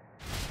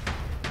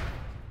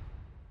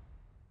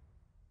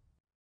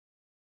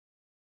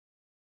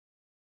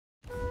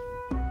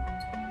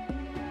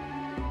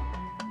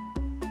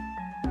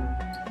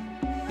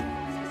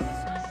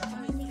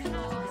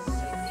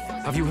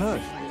 Have you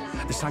heard?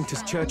 The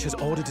Sanctus Church has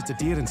ordered its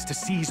adherents to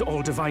seize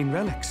all divine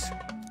relics.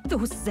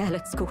 Those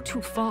zealots go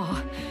too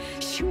far.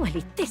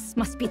 Surely this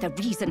must be the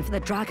reason for the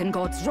Dragon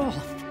God's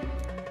wrath.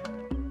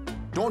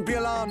 Don't be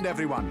alarmed,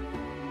 everyone.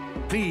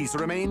 Please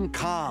remain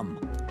calm.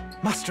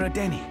 Master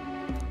Adeni.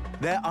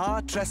 There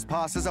are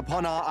trespassers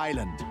upon our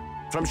island,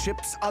 from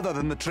ships other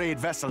than the trade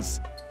vessels.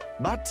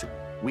 But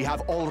we have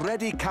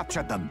already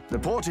captured them.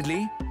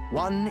 Reportedly,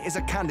 one is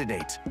a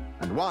candidate,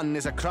 and one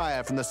is a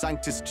crier from the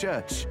Sanctus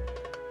Church.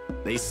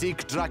 They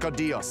seek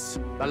Dracodios,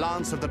 the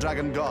lance of the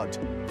Dragon God.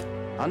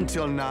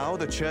 Until now,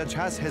 the Church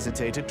has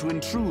hesitated to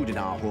intrude in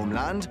our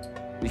homeland.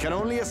 We can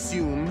only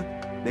assume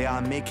they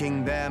are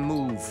making their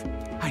move.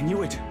 I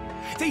knew it.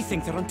 They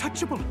think they're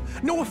untouchable.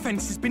 No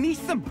offense is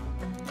beneath them.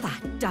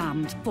 That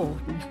damned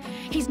Borden.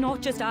 He's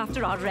not just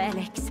after our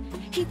relics.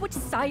 He would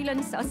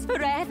silence us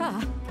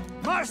forever.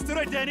 Master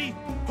Adeni,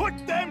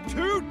 put them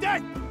to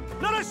death!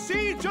 Let us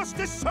see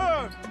justice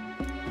served!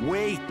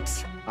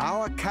 Wait!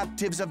 Our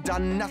captives have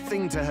done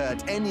nothing to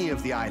hurt any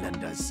of the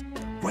islanders.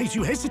 Why do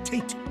you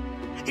hesitate?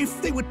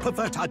 If they would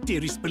pervert our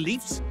dearest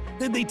beliefs,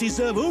 then they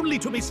deserve only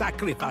to be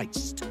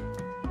sacrificed.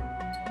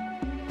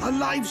 Our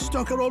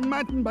livestock are all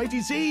maddened by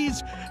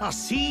disease, our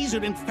seas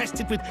are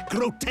infested with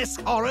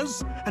grotesque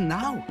horrors, and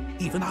now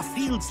even our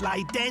fields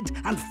lie dead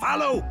and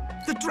fallow.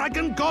 The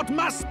dragon god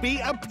must be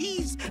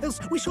appeased, else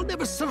we shall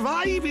never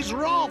survive his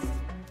wrath.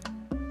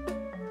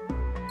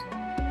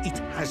 It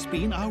has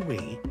been our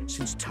way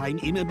since time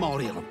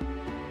immemorial.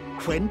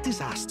 When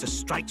disaster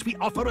strikes, we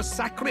offer a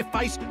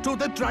sacrifice to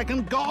the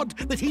dragon god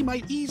that he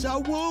might ease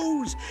our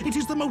woes. It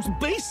is the most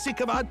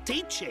basic of our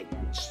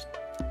teachings.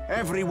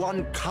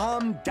 Everyone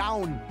calm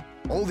down.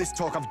 All this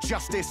talk of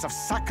justice, of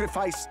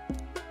sacrifice.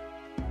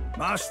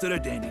 Master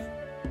Adeni,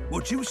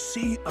 would you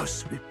see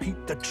us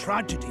repeat the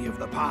tragedy of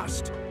the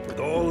past? With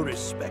all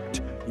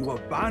respect, you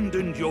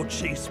abandoned your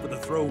chase for the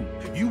throne.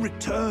 You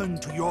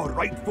returned to your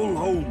rightful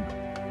home.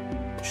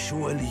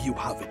 Surely you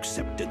have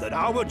accepted that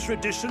our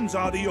traditions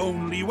are the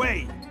only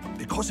way.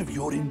 Because of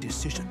your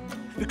indecision.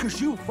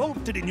 Because you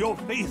faltered in your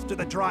faith to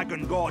the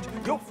dragon god,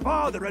 your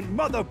father and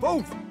mother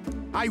both.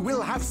 I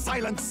will have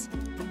silence.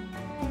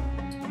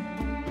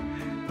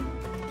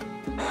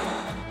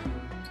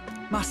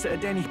 Master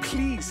Adeni,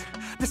 please.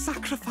 The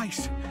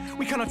sacrifice.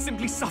 We cannot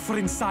simply suffer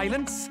in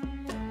silence.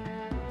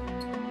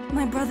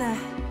 My brother,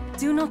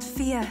 do not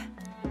fear.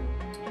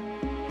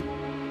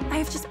 I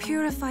have just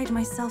purified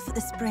myself for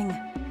the spring.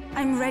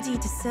 I'm ready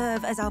to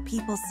serve as our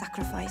people's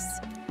sacrifice.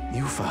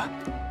 Yufa.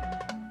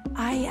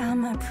 I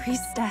am a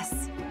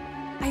priestess.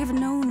 I have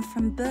known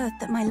from birth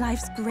that my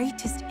life's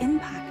greatest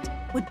impact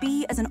would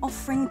be as an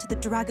offering to the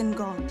dragon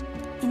god.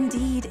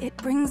 Indeed, it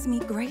brings me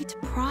great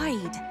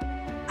pride.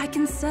 I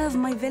can serve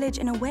my village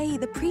in a way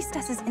the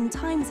priestesses in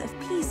times of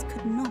peace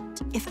could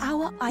not. If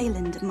our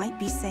island might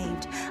be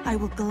saved, I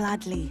will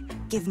gladly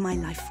give my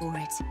life for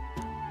it.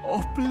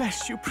 Oh,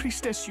 bless you,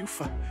 Priestess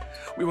Yufa.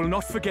 We will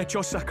not forget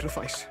your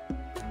sacrifice.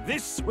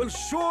 This will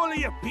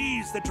surely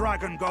appease the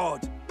dragon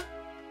god.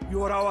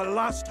 You are our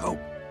last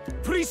hope.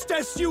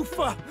 Priestess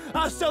Yufa,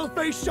 our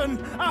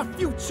salvation, our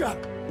future.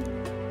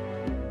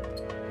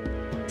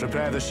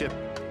 Prepare the ship.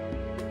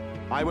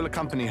 I will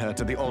accompany her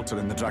to the altar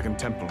in the Dragon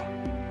Temple,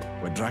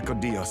 where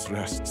Dracodios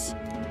rests.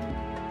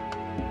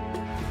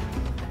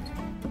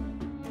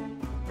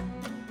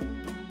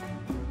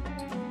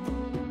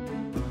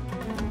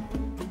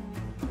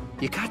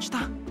 You catch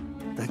that?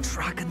 The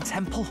Dragon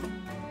Temple.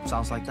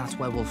 Sounds like that's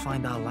where we'll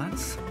find our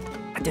lads.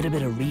 I did a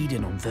bit of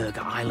reading on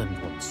Verga Island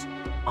once.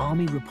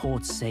 Army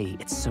reports say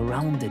it's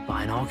surrounded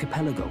by an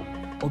archipelago,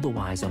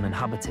 otherwise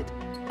uninhabited.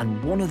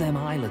 And one of them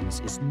islands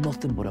is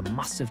nothing but a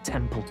massive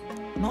temple.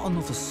 Not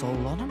another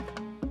soul on them?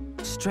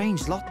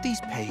 Strange lot, these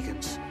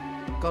pagans.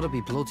 Gotta be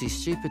bloody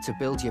stupid to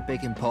build your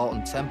big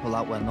important temple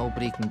out where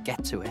nobody can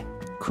get to it.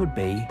 Could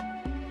be.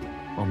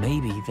 Or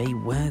maybe they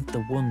weren't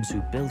the ones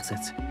who built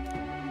it.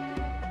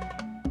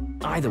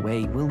 Either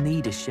way, we'll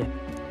need a ship.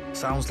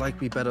 Sounds like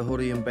we better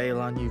hurry and bail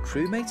our new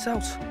crewmates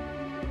out.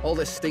 All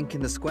this stink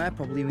in the square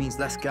probably means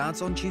less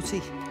guards on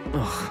duty.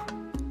 Ugh.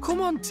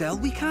 Come on, Del,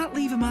 we can't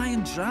leave him high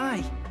and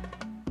dry.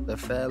 The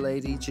fair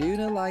lady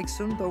Juna likes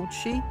him, don't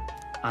she?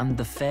 And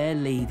the fair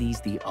lady's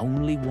the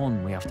only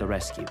one we have to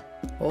rescue.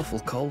 Awful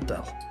cold,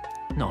 Del.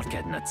 Not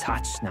getting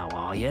attached now,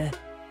 are you?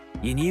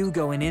 You knew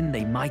going in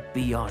they might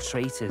be our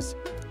traitors.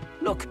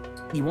 Look,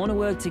 you want to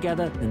work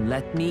together, then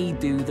let me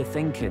do the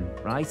thinking,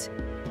 right?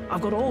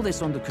 I've got all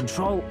this under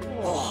control.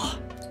 Oh.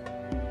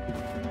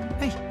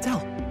 Hey,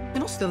 Del, you're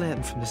not still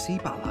hurting from the sea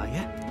battle, are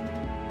you?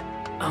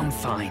 I'm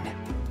fine.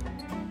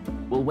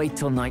 We'll wait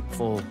till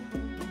nightfall.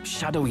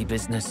 Shadowy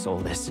business, all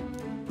this.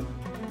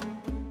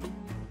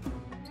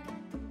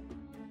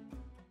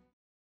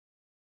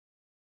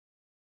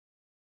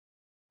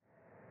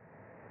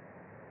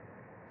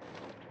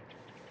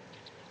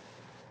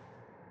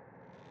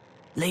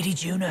 Lady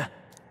Juna.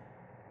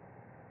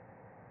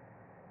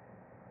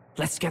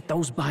 Let's get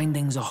those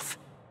bindings off.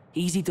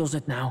 Easy does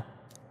it now.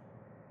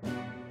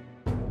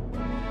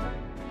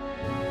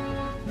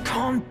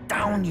 Calm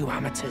down, you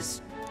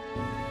amateurs.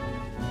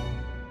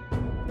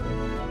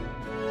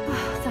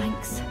 Oh,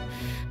 thanks.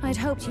 I'd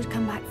hoped you'd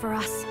come back for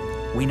us.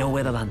 We know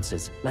where the lance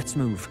is. Let's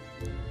move.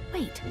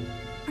 Wait,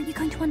 aren't you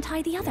going to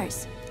untie the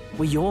others?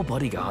 We're your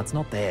bodyguards,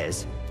 not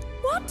theirs.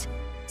 What?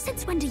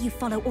 Since when do you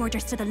follow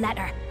orders to the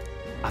letter?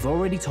 I've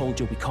already told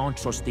you we can't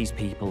trust these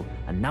people,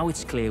 and now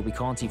it's clear we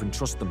can't even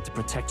trust them to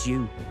protect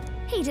you.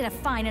 He did a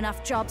fine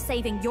enough job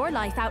saving your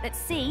life out at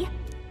sea.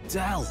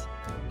 Del!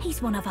 He's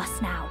one of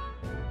us now.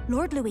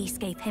 Lord Luis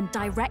gave him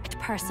direct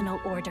personal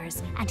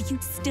orders, and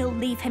you'd still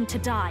leave him to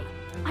die.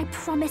 I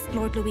promised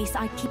Lord Luis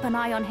I'd keep an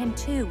eye on him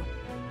too.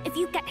 If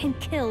you get him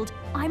killed,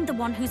 I'm the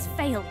one who's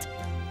failed.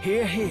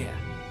 Hear, hear.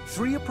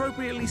 3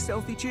 appropriately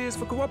stealthy cheers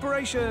for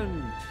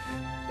cooperation.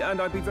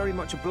 and I'd be very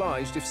much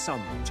obliged if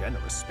some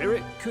generous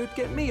spirit could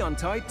get me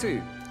untied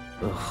too.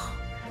 Ugh,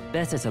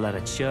 better to let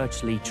a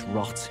church leech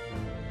rot.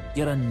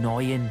 You're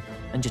annoying,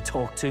 and you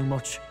talk too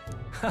much.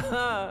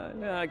 Haha,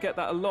 yeah, I get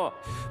that a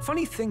lot.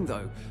 Funny thing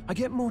though, I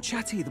get more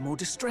chatty the more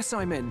distress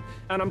I'm in,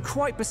 and I'm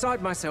quite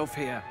beside myself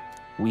here.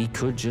 We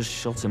could just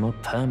shut him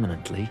up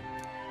permanently.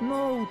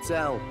 No,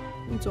 Del.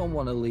 We don't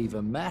want to leave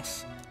a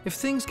mess. If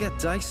things get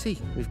dicey,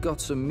 we've got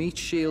some meat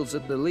shields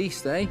at the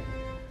least, eh?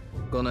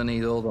 Gonna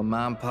need all the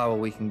manpower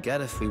we can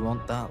get if we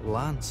want that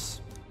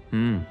lance.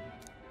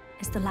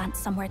 Is the lance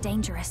somewhere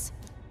dangerous?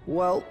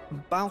 Well,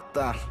 about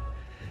that.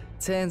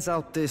 Turns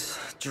out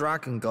this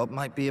dragon god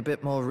might be a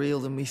bit more real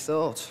than we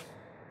thought,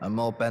 and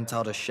more bent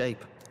out of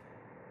shape.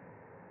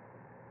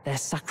 They're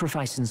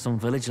sacrificing some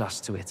village lass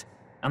to it,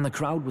 and the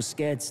crowd was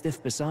scared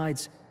stiff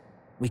besides.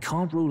 We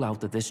can't rule out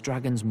that this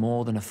dragon's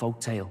more than a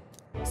folktale.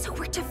 So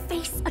we're to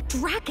face a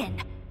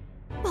dragon?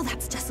 Well,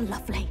 that's just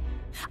lovely.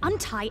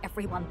 Untie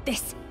everyone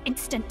this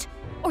instant.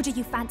 Or do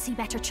you fancy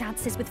better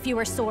chances with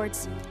fewer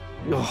swords?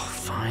 Oh,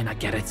 fine, I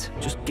get it.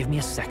 Just give me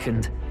a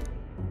second.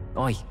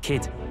 Oi,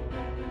 kid.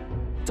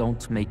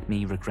 Don't make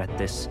me regret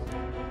this.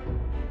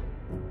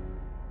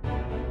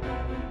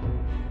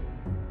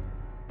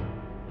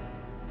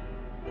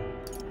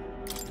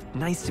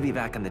 Nice to be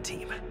back on the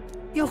team.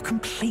 You're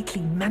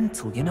completely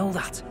mental, you know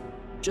that?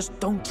 Just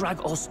don't drag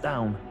us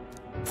down.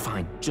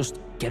 Fine, just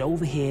get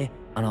over here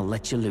and I'll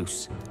let you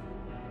loose.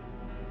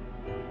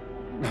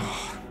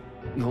 Oh,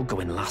 you're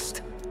going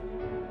last.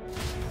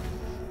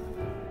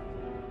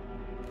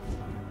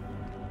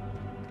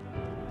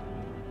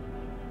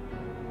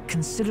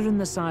 Considering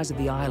the size of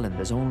the island,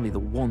 there's only the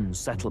one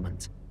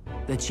settlement.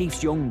 The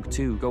chief's young,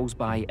 too, goes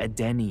by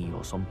Edeni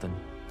or something.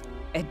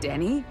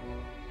 Edeni?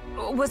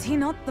 Was he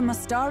not the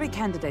Mustari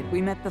candidate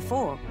we met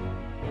before?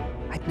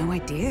 I'd no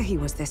idea he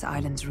was this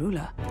island's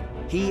ruler.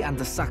 He and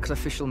the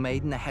sacrificial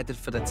maiden are headed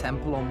for the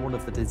temple on one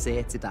of the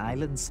deserted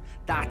islands.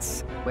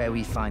 That's where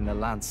we find the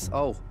lance.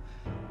 Oh,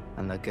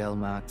 and the girl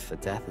marked for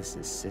death is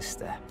his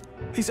sister.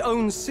 His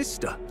own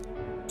sister?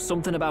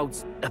 Something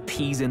about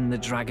appeasing the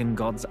dragon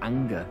god's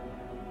anger.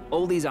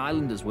 All these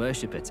islanders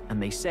worship it,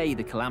 and they say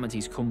the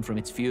calamities come from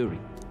its fury.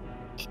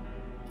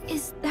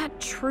 Is that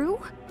true?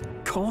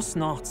 Course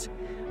not.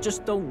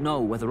 Just don't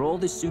know whether all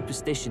this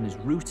superstition is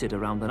rooted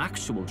around an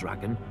actual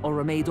dragon or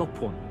a made-up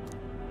one.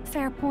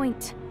 Fair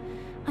point.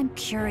 I'm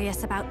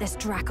curious about this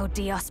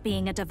Dracodios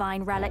being a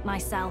divine relic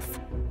myself.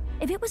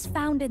 If it was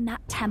found in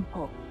that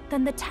temple,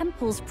 then the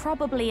temple's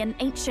probably an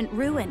ancient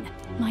ruin.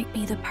 Might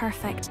be the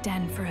perfect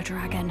den for a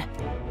dragon.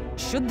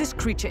 Should this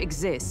creature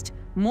exist,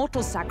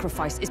 mortal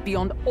sacrifice is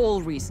beyond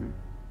all reason.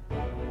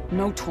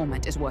 No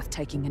torment is worth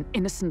taking an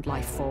innocent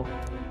life for.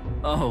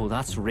 Oh,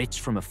 that's rich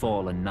from a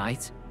fallen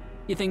knight.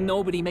 You think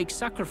nobody makes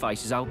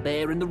sacrifices out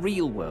there in the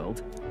real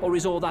world? Or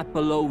is all that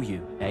below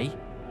you, eh?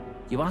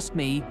 You ask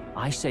me,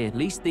 I say at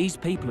least these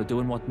people are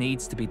doing what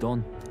needs to be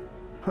done.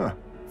 Huh,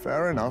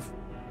 fair enough.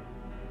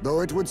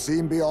 Though it would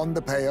seem beyond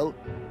the pale,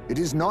 it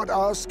is not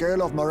our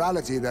scale of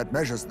morality that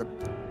measures them.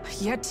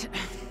 Yet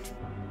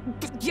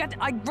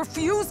I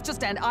refuse to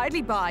stand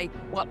idly by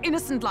while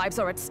innocent lives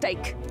are at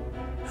stake.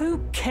 Who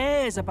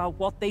cares about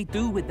what they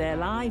do with their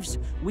lives?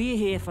 We're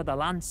here for the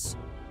lance.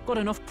 Got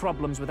enough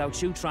problems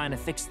without you trying to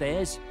fix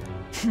theirs.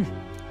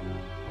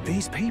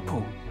 These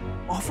people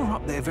offer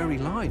up their very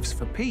lives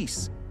for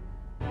peace.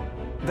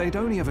 They'd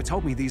only ever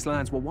told me these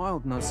lands were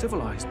wild and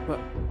uncivilized, but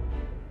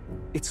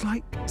it's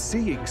like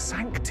seeing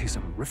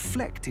sanctism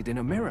reflected in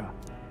a mirror.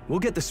 We'll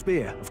get the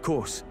spear, of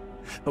course,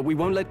 but we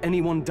won't let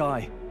anyone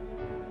die.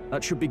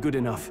 That should be good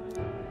enough.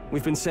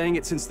 We've been saying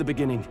it since the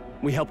beginning.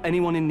 We help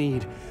anyone in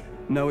need,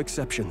 no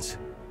exceptions.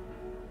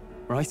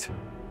 Right,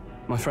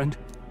 my friend?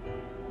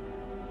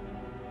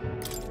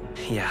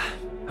 Yeah,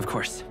 of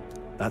course.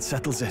 That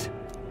settles it.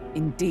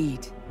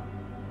 Indeed.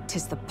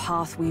 'Tis the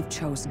path we've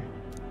chosen.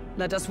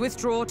 Let us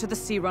withdraw to the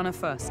Sea Runner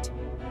first.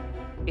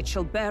 It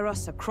shall bear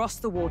us across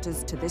the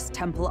waters to this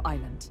temple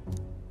island.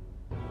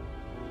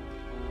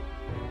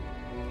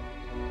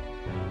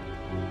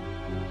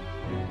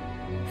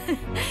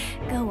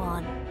 Go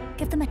on.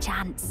 Give them a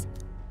chance.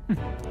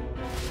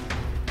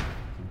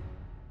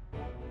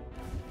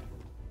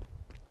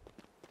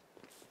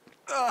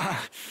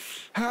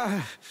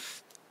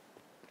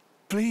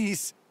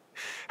 Please,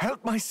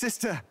 help my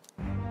sister.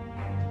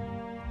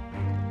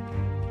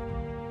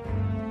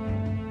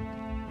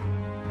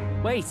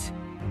 Wait,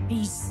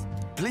 he's...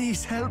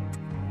 Please help.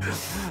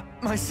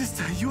 My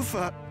sister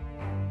Yufa.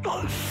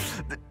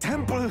 The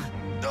temple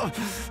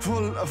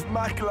full of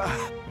Makla.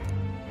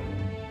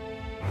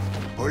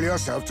 Pull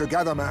yourself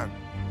together, man.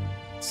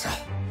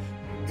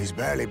 He's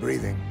barely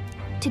breathing.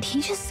 Did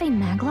he just say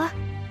Magla?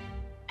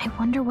 I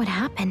wonder what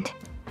happened.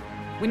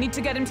 We need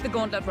to get him to the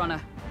Gauntlet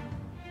Runner.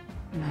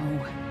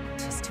 No,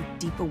 'tis too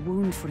deep a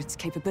wound for its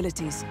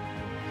capabilities.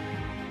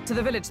 To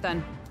the village,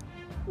 then.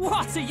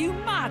 What, are you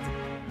mad?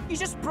 You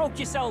just broke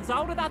yourselves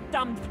out of that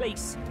damned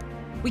place.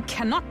 We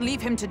cannot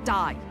leave him to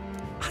die.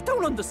 I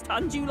don't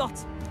understand you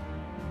lot.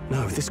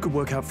 No, this could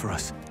work out for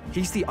us.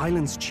 He's the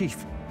island's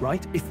chief.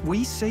 right? If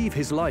we save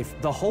his life,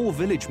 the whole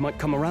village might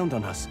come around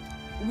on us.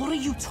 What are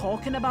you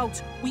talking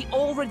about? We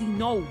already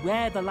know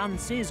where the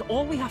lance is.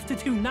 All we have to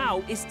do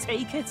now is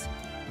take it.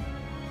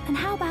 And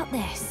how about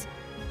this?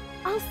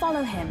 I'll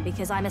follow him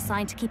because I'm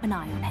assigned to keep an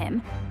eye on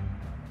him.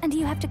 And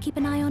you have to keep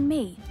an eye on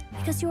me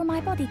because you're my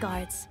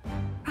bodyguards,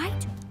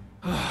 right?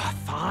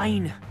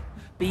 Fine.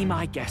 Be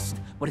my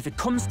guest. But if it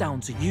comes down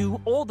to you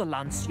or the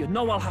lance, you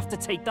know I'll have to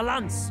take the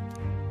lance.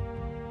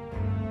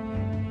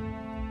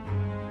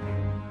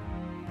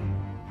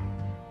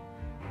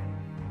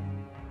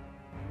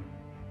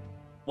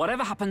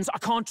 Whatever happens, I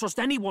can't trust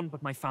anyone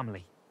but my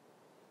family.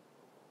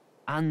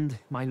 And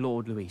my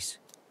Lord Luis.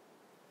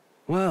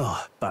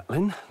 Well,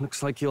 Batlin,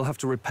 looks like you'll have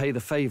to repay the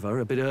favor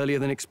a bit earlier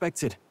than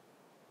expected.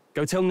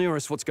 Go tell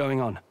Neurus what's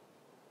going on.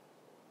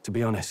 To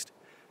be honest,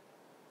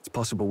 it's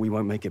possible we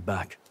won't make it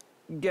back.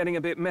 Getting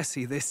a bit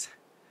messy, this.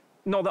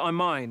 Not that I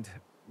mind.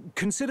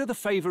 Consider the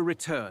favor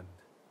returned.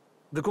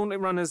 The Gauntlet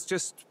Runner's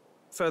just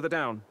further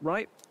down,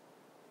 right?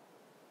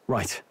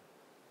 Right.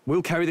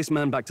 We'll carry this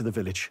man back to the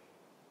village.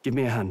 Give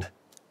me a hand.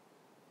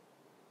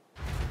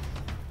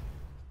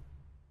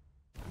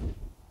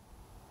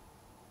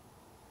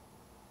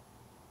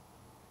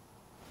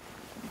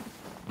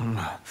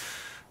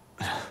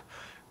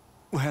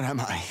 Where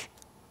am I?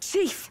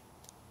 Chief!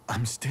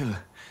 I'm still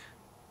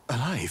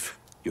alive.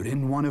 You're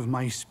in one of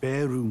my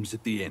spare rooms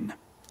at the inn.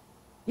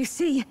 You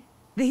see,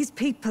 these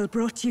people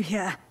brought you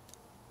here.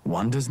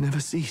 Wonders never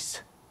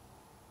cease.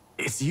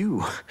 It's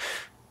you.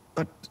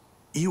 But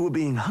you were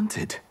being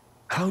hunted.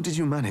 How did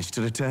you manage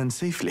to return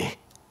safely?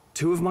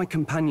 2 of my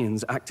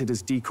companions acted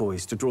as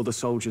decoys to draw the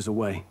soldiers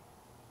away.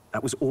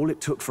 That was all it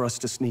took for us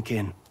to sneak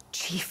in.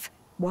 Chief,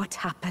 what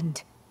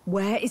happened?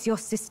 Where is your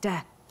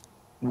sister?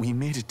 We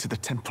made it to the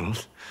temple,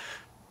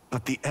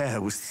 but the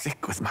air was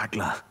thick with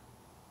magla.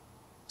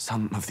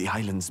 Some of the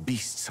island's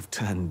beasts have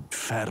turned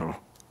feral.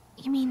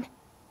 You mean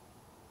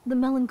the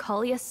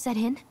melancholia set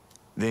in?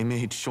 They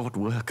made short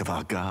work of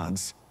our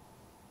guards.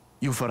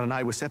 Yufa and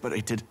I were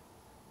separated.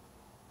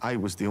 I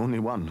was the only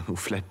one who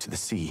fled to the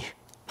sea.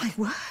 My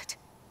word.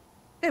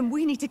 Then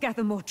we need to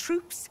gather more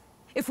troops.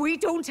 If we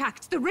don't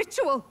act, the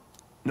ritual...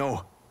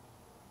 No.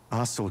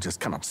 Our soldiers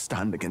cannot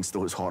stand against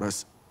those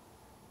horrors.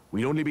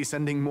 We'd only be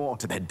sending more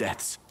to their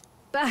deaths.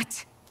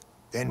 But...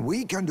 Then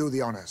we can do the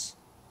honors.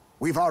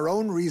 We've our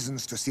own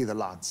reasons to see the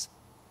lance,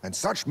 and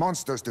such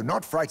monsters do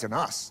not frighten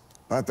us.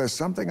 But there's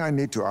something I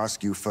need to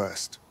ask you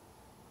first.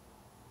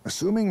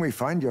 Assuming we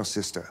find your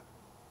sister,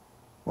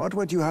 what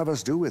would you have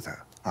us do with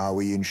her? Are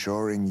we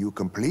ensuring you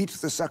complete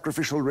the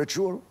sacrificial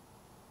ritual?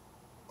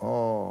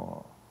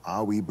 Or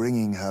are we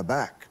bringing her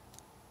back?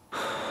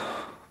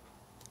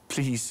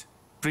 Please,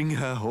 bring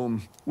her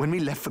home. When we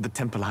left for the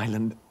Temple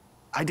Island,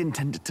 I'd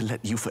intended to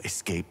let Yufa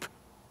escape.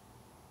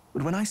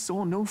 But when I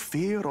saw no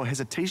fear or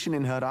hesitation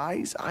in her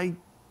eyes, I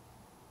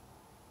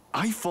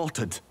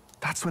faltered.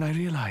 That's when I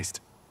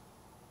realized.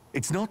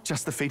 It's not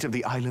just the fate of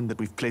the island that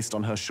we've placed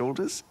on her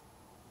shoulders.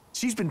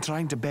 She's been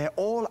trying to bear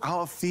all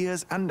our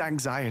fears and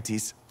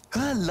anxieties.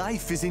 Her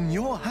life is in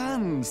your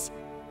hands.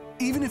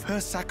 Even if her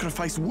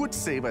sacrifice would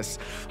save us,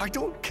 I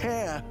don't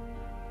care.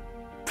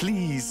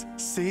 Please,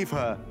 save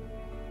her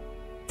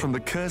from the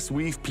curse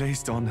we've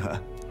placed on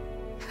her.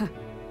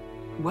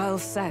 Well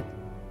said.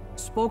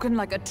 Spoken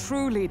like a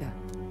true leader.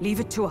 Leave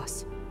it to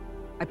us.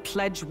 I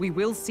pledge we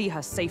will see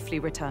her safely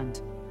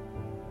returned.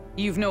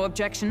 You've no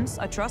objections,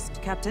 I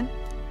trust, Captain?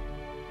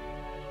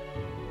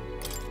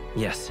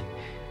 Yes.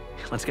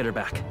 Let's get her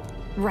back.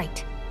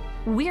 Right.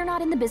 We're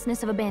not in the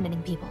business of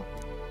abandoning people.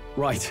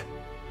 Right.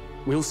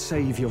 We'll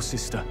save your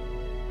sister.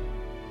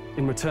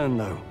 In return,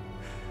 though,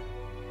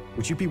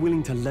 would you be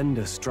willing to lend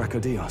us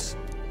Dracodios?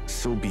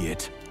 So be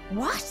it.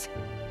 What?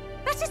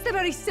 That is the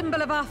very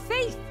symbol of our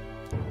faith!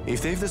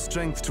 If they've the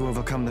strength to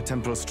overcome the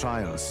Templars'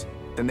 trials,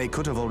 then they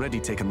could have already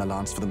taken the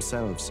lance for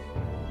themselves.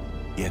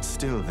 Yet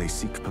still they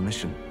seek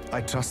permission.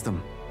 I trust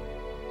them.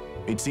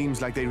 It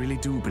seems like they really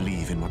do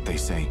believe in what they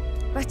say.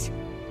 But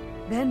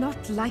they're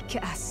not like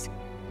us.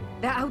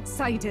 They're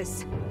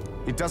outsiders.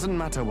 It doesn't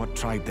matter what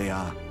tribe they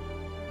are.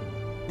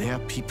 They're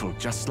people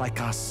just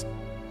like us.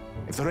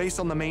 If the race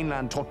on the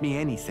mainland taught me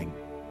anything,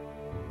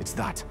 it's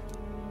that.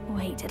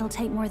 Wait, it'll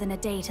take more than a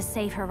day to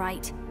save her,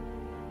 right?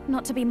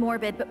 Not to be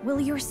morbid, but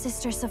will your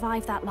sister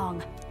survive that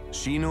long?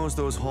 She knows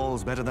those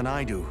halls better than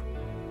I do.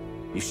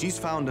 If she's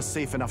found a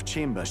safe enough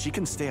chamber, she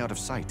can stay out of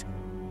sight.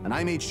 And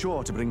I made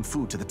sure to bring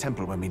food to the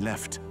temple when we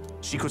left.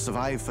 She could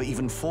survive for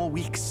even 4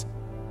 weeks.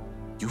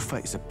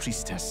 Yufa is a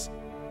priestess.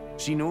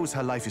 She knows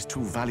her life is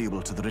too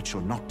valuable to the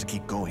ritual not to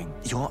keep going.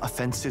 Your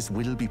offenses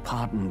will be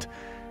pardoned.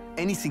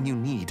 Anything you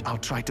need, I'll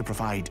try to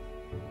provide.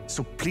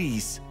 So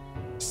please,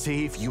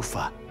 save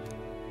Yufa.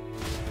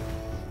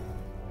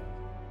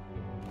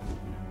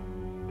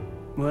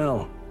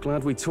 Well,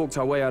 glad we talked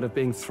our way out of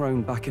being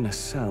thrown back in a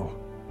cell.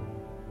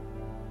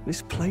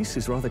 This place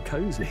is rather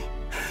cozy,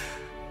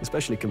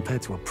 especially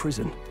compared to a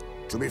prison.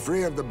 To be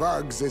free of the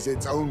bugs is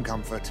its own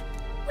comfort.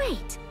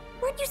 Wait,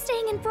 weren't you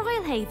staying in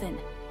Broilhaven?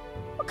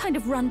 What kind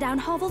of rundown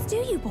hovels do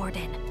you board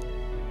in?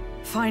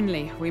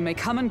 Finally, we may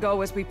come and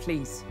go as we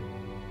please.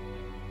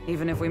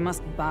 Even if we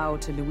must bow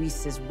to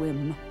Luis's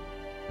whim,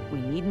 we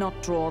need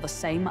not draw the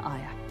same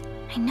ire.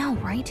 I know,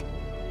 right?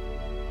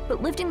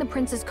 But lifting the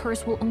prince's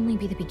curse will only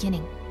be the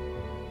beginning.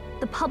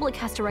 The public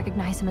has to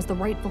recognize him as the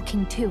rightful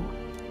king too.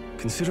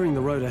 Considering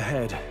the road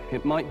ahead,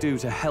 it might do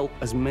to help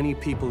as many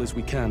people as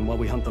we can while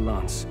we hunt the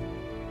Lance.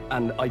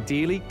 And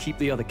ideally, keep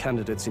the other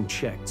candidates in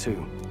check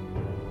too.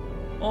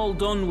 All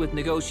done with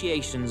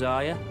negotiations,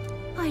 are you?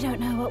 I don't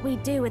know what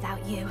we'd do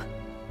without you.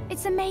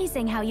 It's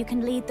amazing how you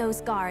can lead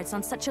those guards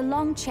on such a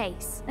long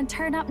chase and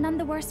turn up none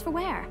the worse for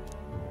wear.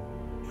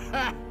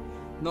 Ha!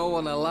 No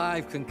one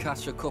alive can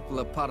catch a couple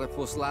of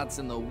platypus lads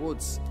in the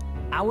woods.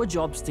 Our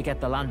job's to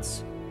get the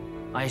Lance.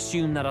 I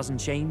assume that hasn't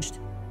changed?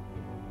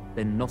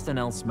 Then nothing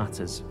else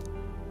matters.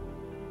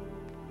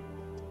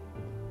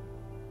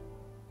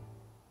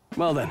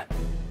 Well then,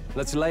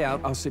 let's lay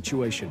out our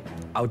situation.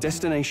 Our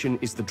destination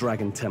is the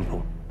Dragon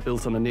Temple,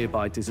 built on a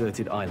nearby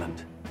deserted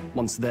island.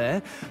 Once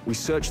there, we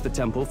search the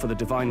temple for the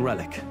divine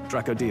relic,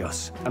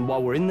 Dracodios. And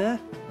while we're in there,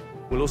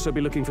 we'll also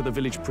be looking for the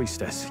village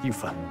priestess,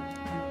 Yufa.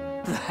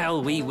 The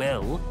hell we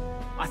will.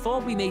 I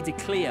thought we made it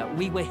clear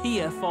we were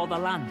here for the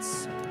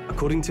Lance.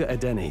 According to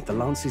Edeni, the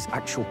Lance's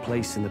actual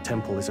place in the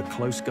temple is a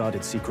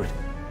close-guarded secret,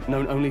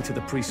 known only to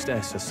the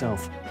priestess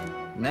herself.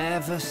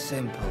 Never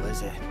simple,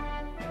 is it?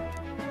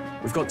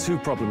 We've got two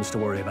problems to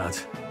worry about.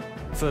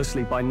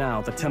 Firstly, by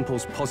now, the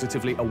temple's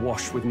positively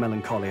awash with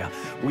melancholia.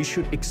 We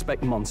should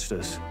expect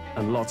monsters,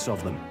 and lots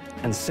of them.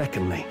 And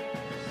secondly,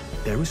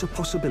 there is a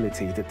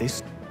possibility that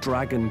this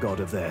dragon god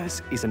of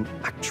theirs is an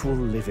actual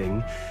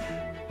living,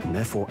 and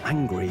therefore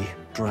angry,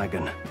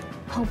 dragon.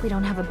 Hope we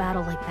don't have a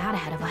battle like that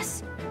ahead of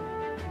us.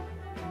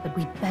 But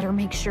we'd better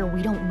make sure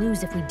we don't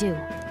lose if we do.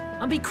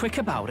 And be quick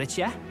about it,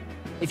 yeah?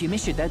 If you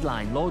miss your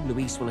deadline, Lord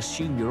Luis will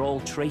assume you're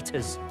all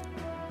traitors.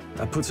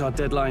 That puts our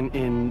deadline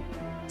in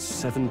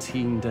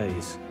 17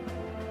 days.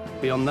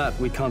 Beyond that,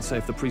 we can't say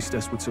if the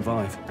priestess would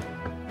survive.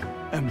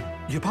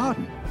 Your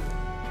pardon?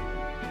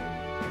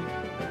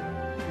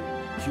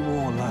 You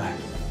all,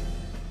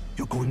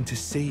 you're going to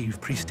save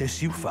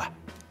Priestess Yufa?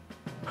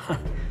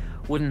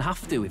 Wouldn't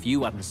have to if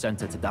you hadn't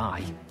sent her to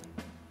die.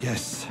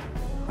 Yes,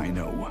 I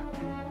know.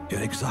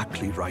 You're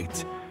exactly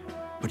right.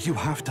 But you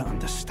have to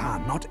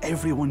understand, not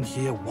everyone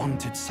here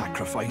wanted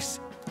sacrifice.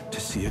 To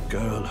see a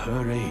girl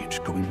her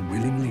age going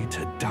willingly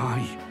to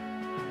die.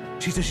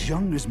 She's as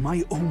young as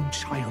my own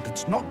child.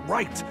 It's not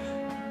right.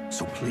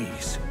 So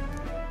please.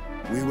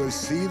 We will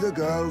see the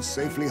girl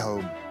safely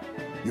home.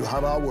 You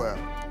have our word.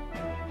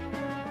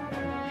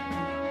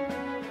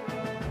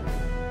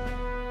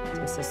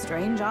 It's a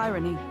strange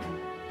irony.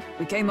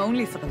 We came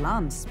only for the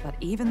Lance, but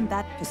even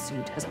that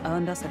pursuit has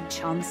earned us a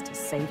chance to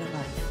save a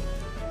life.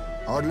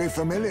 Oddly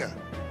familiar.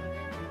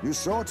 You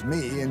sought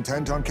me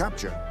intent on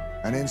capture,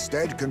 and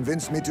instead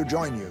convinced me to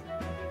join you.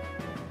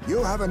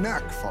 You have a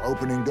knack for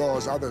opening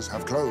doors others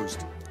have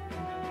closed.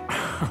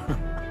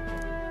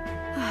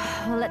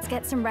 Well, let's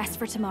get some rest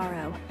for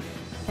tomorrow.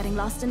 Getting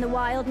lost in the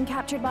wild and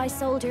captured by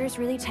soldiers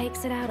really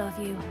takes it out of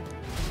you.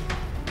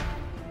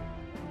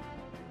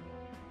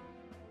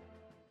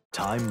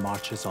 Time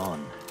marches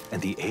on,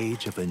 and the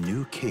age of a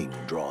new king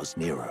draws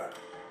nearer.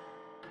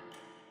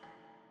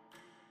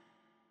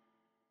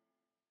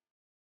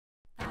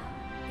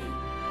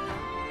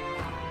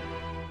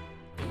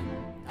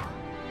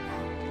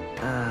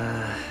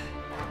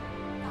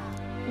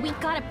 We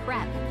gotta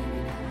prep.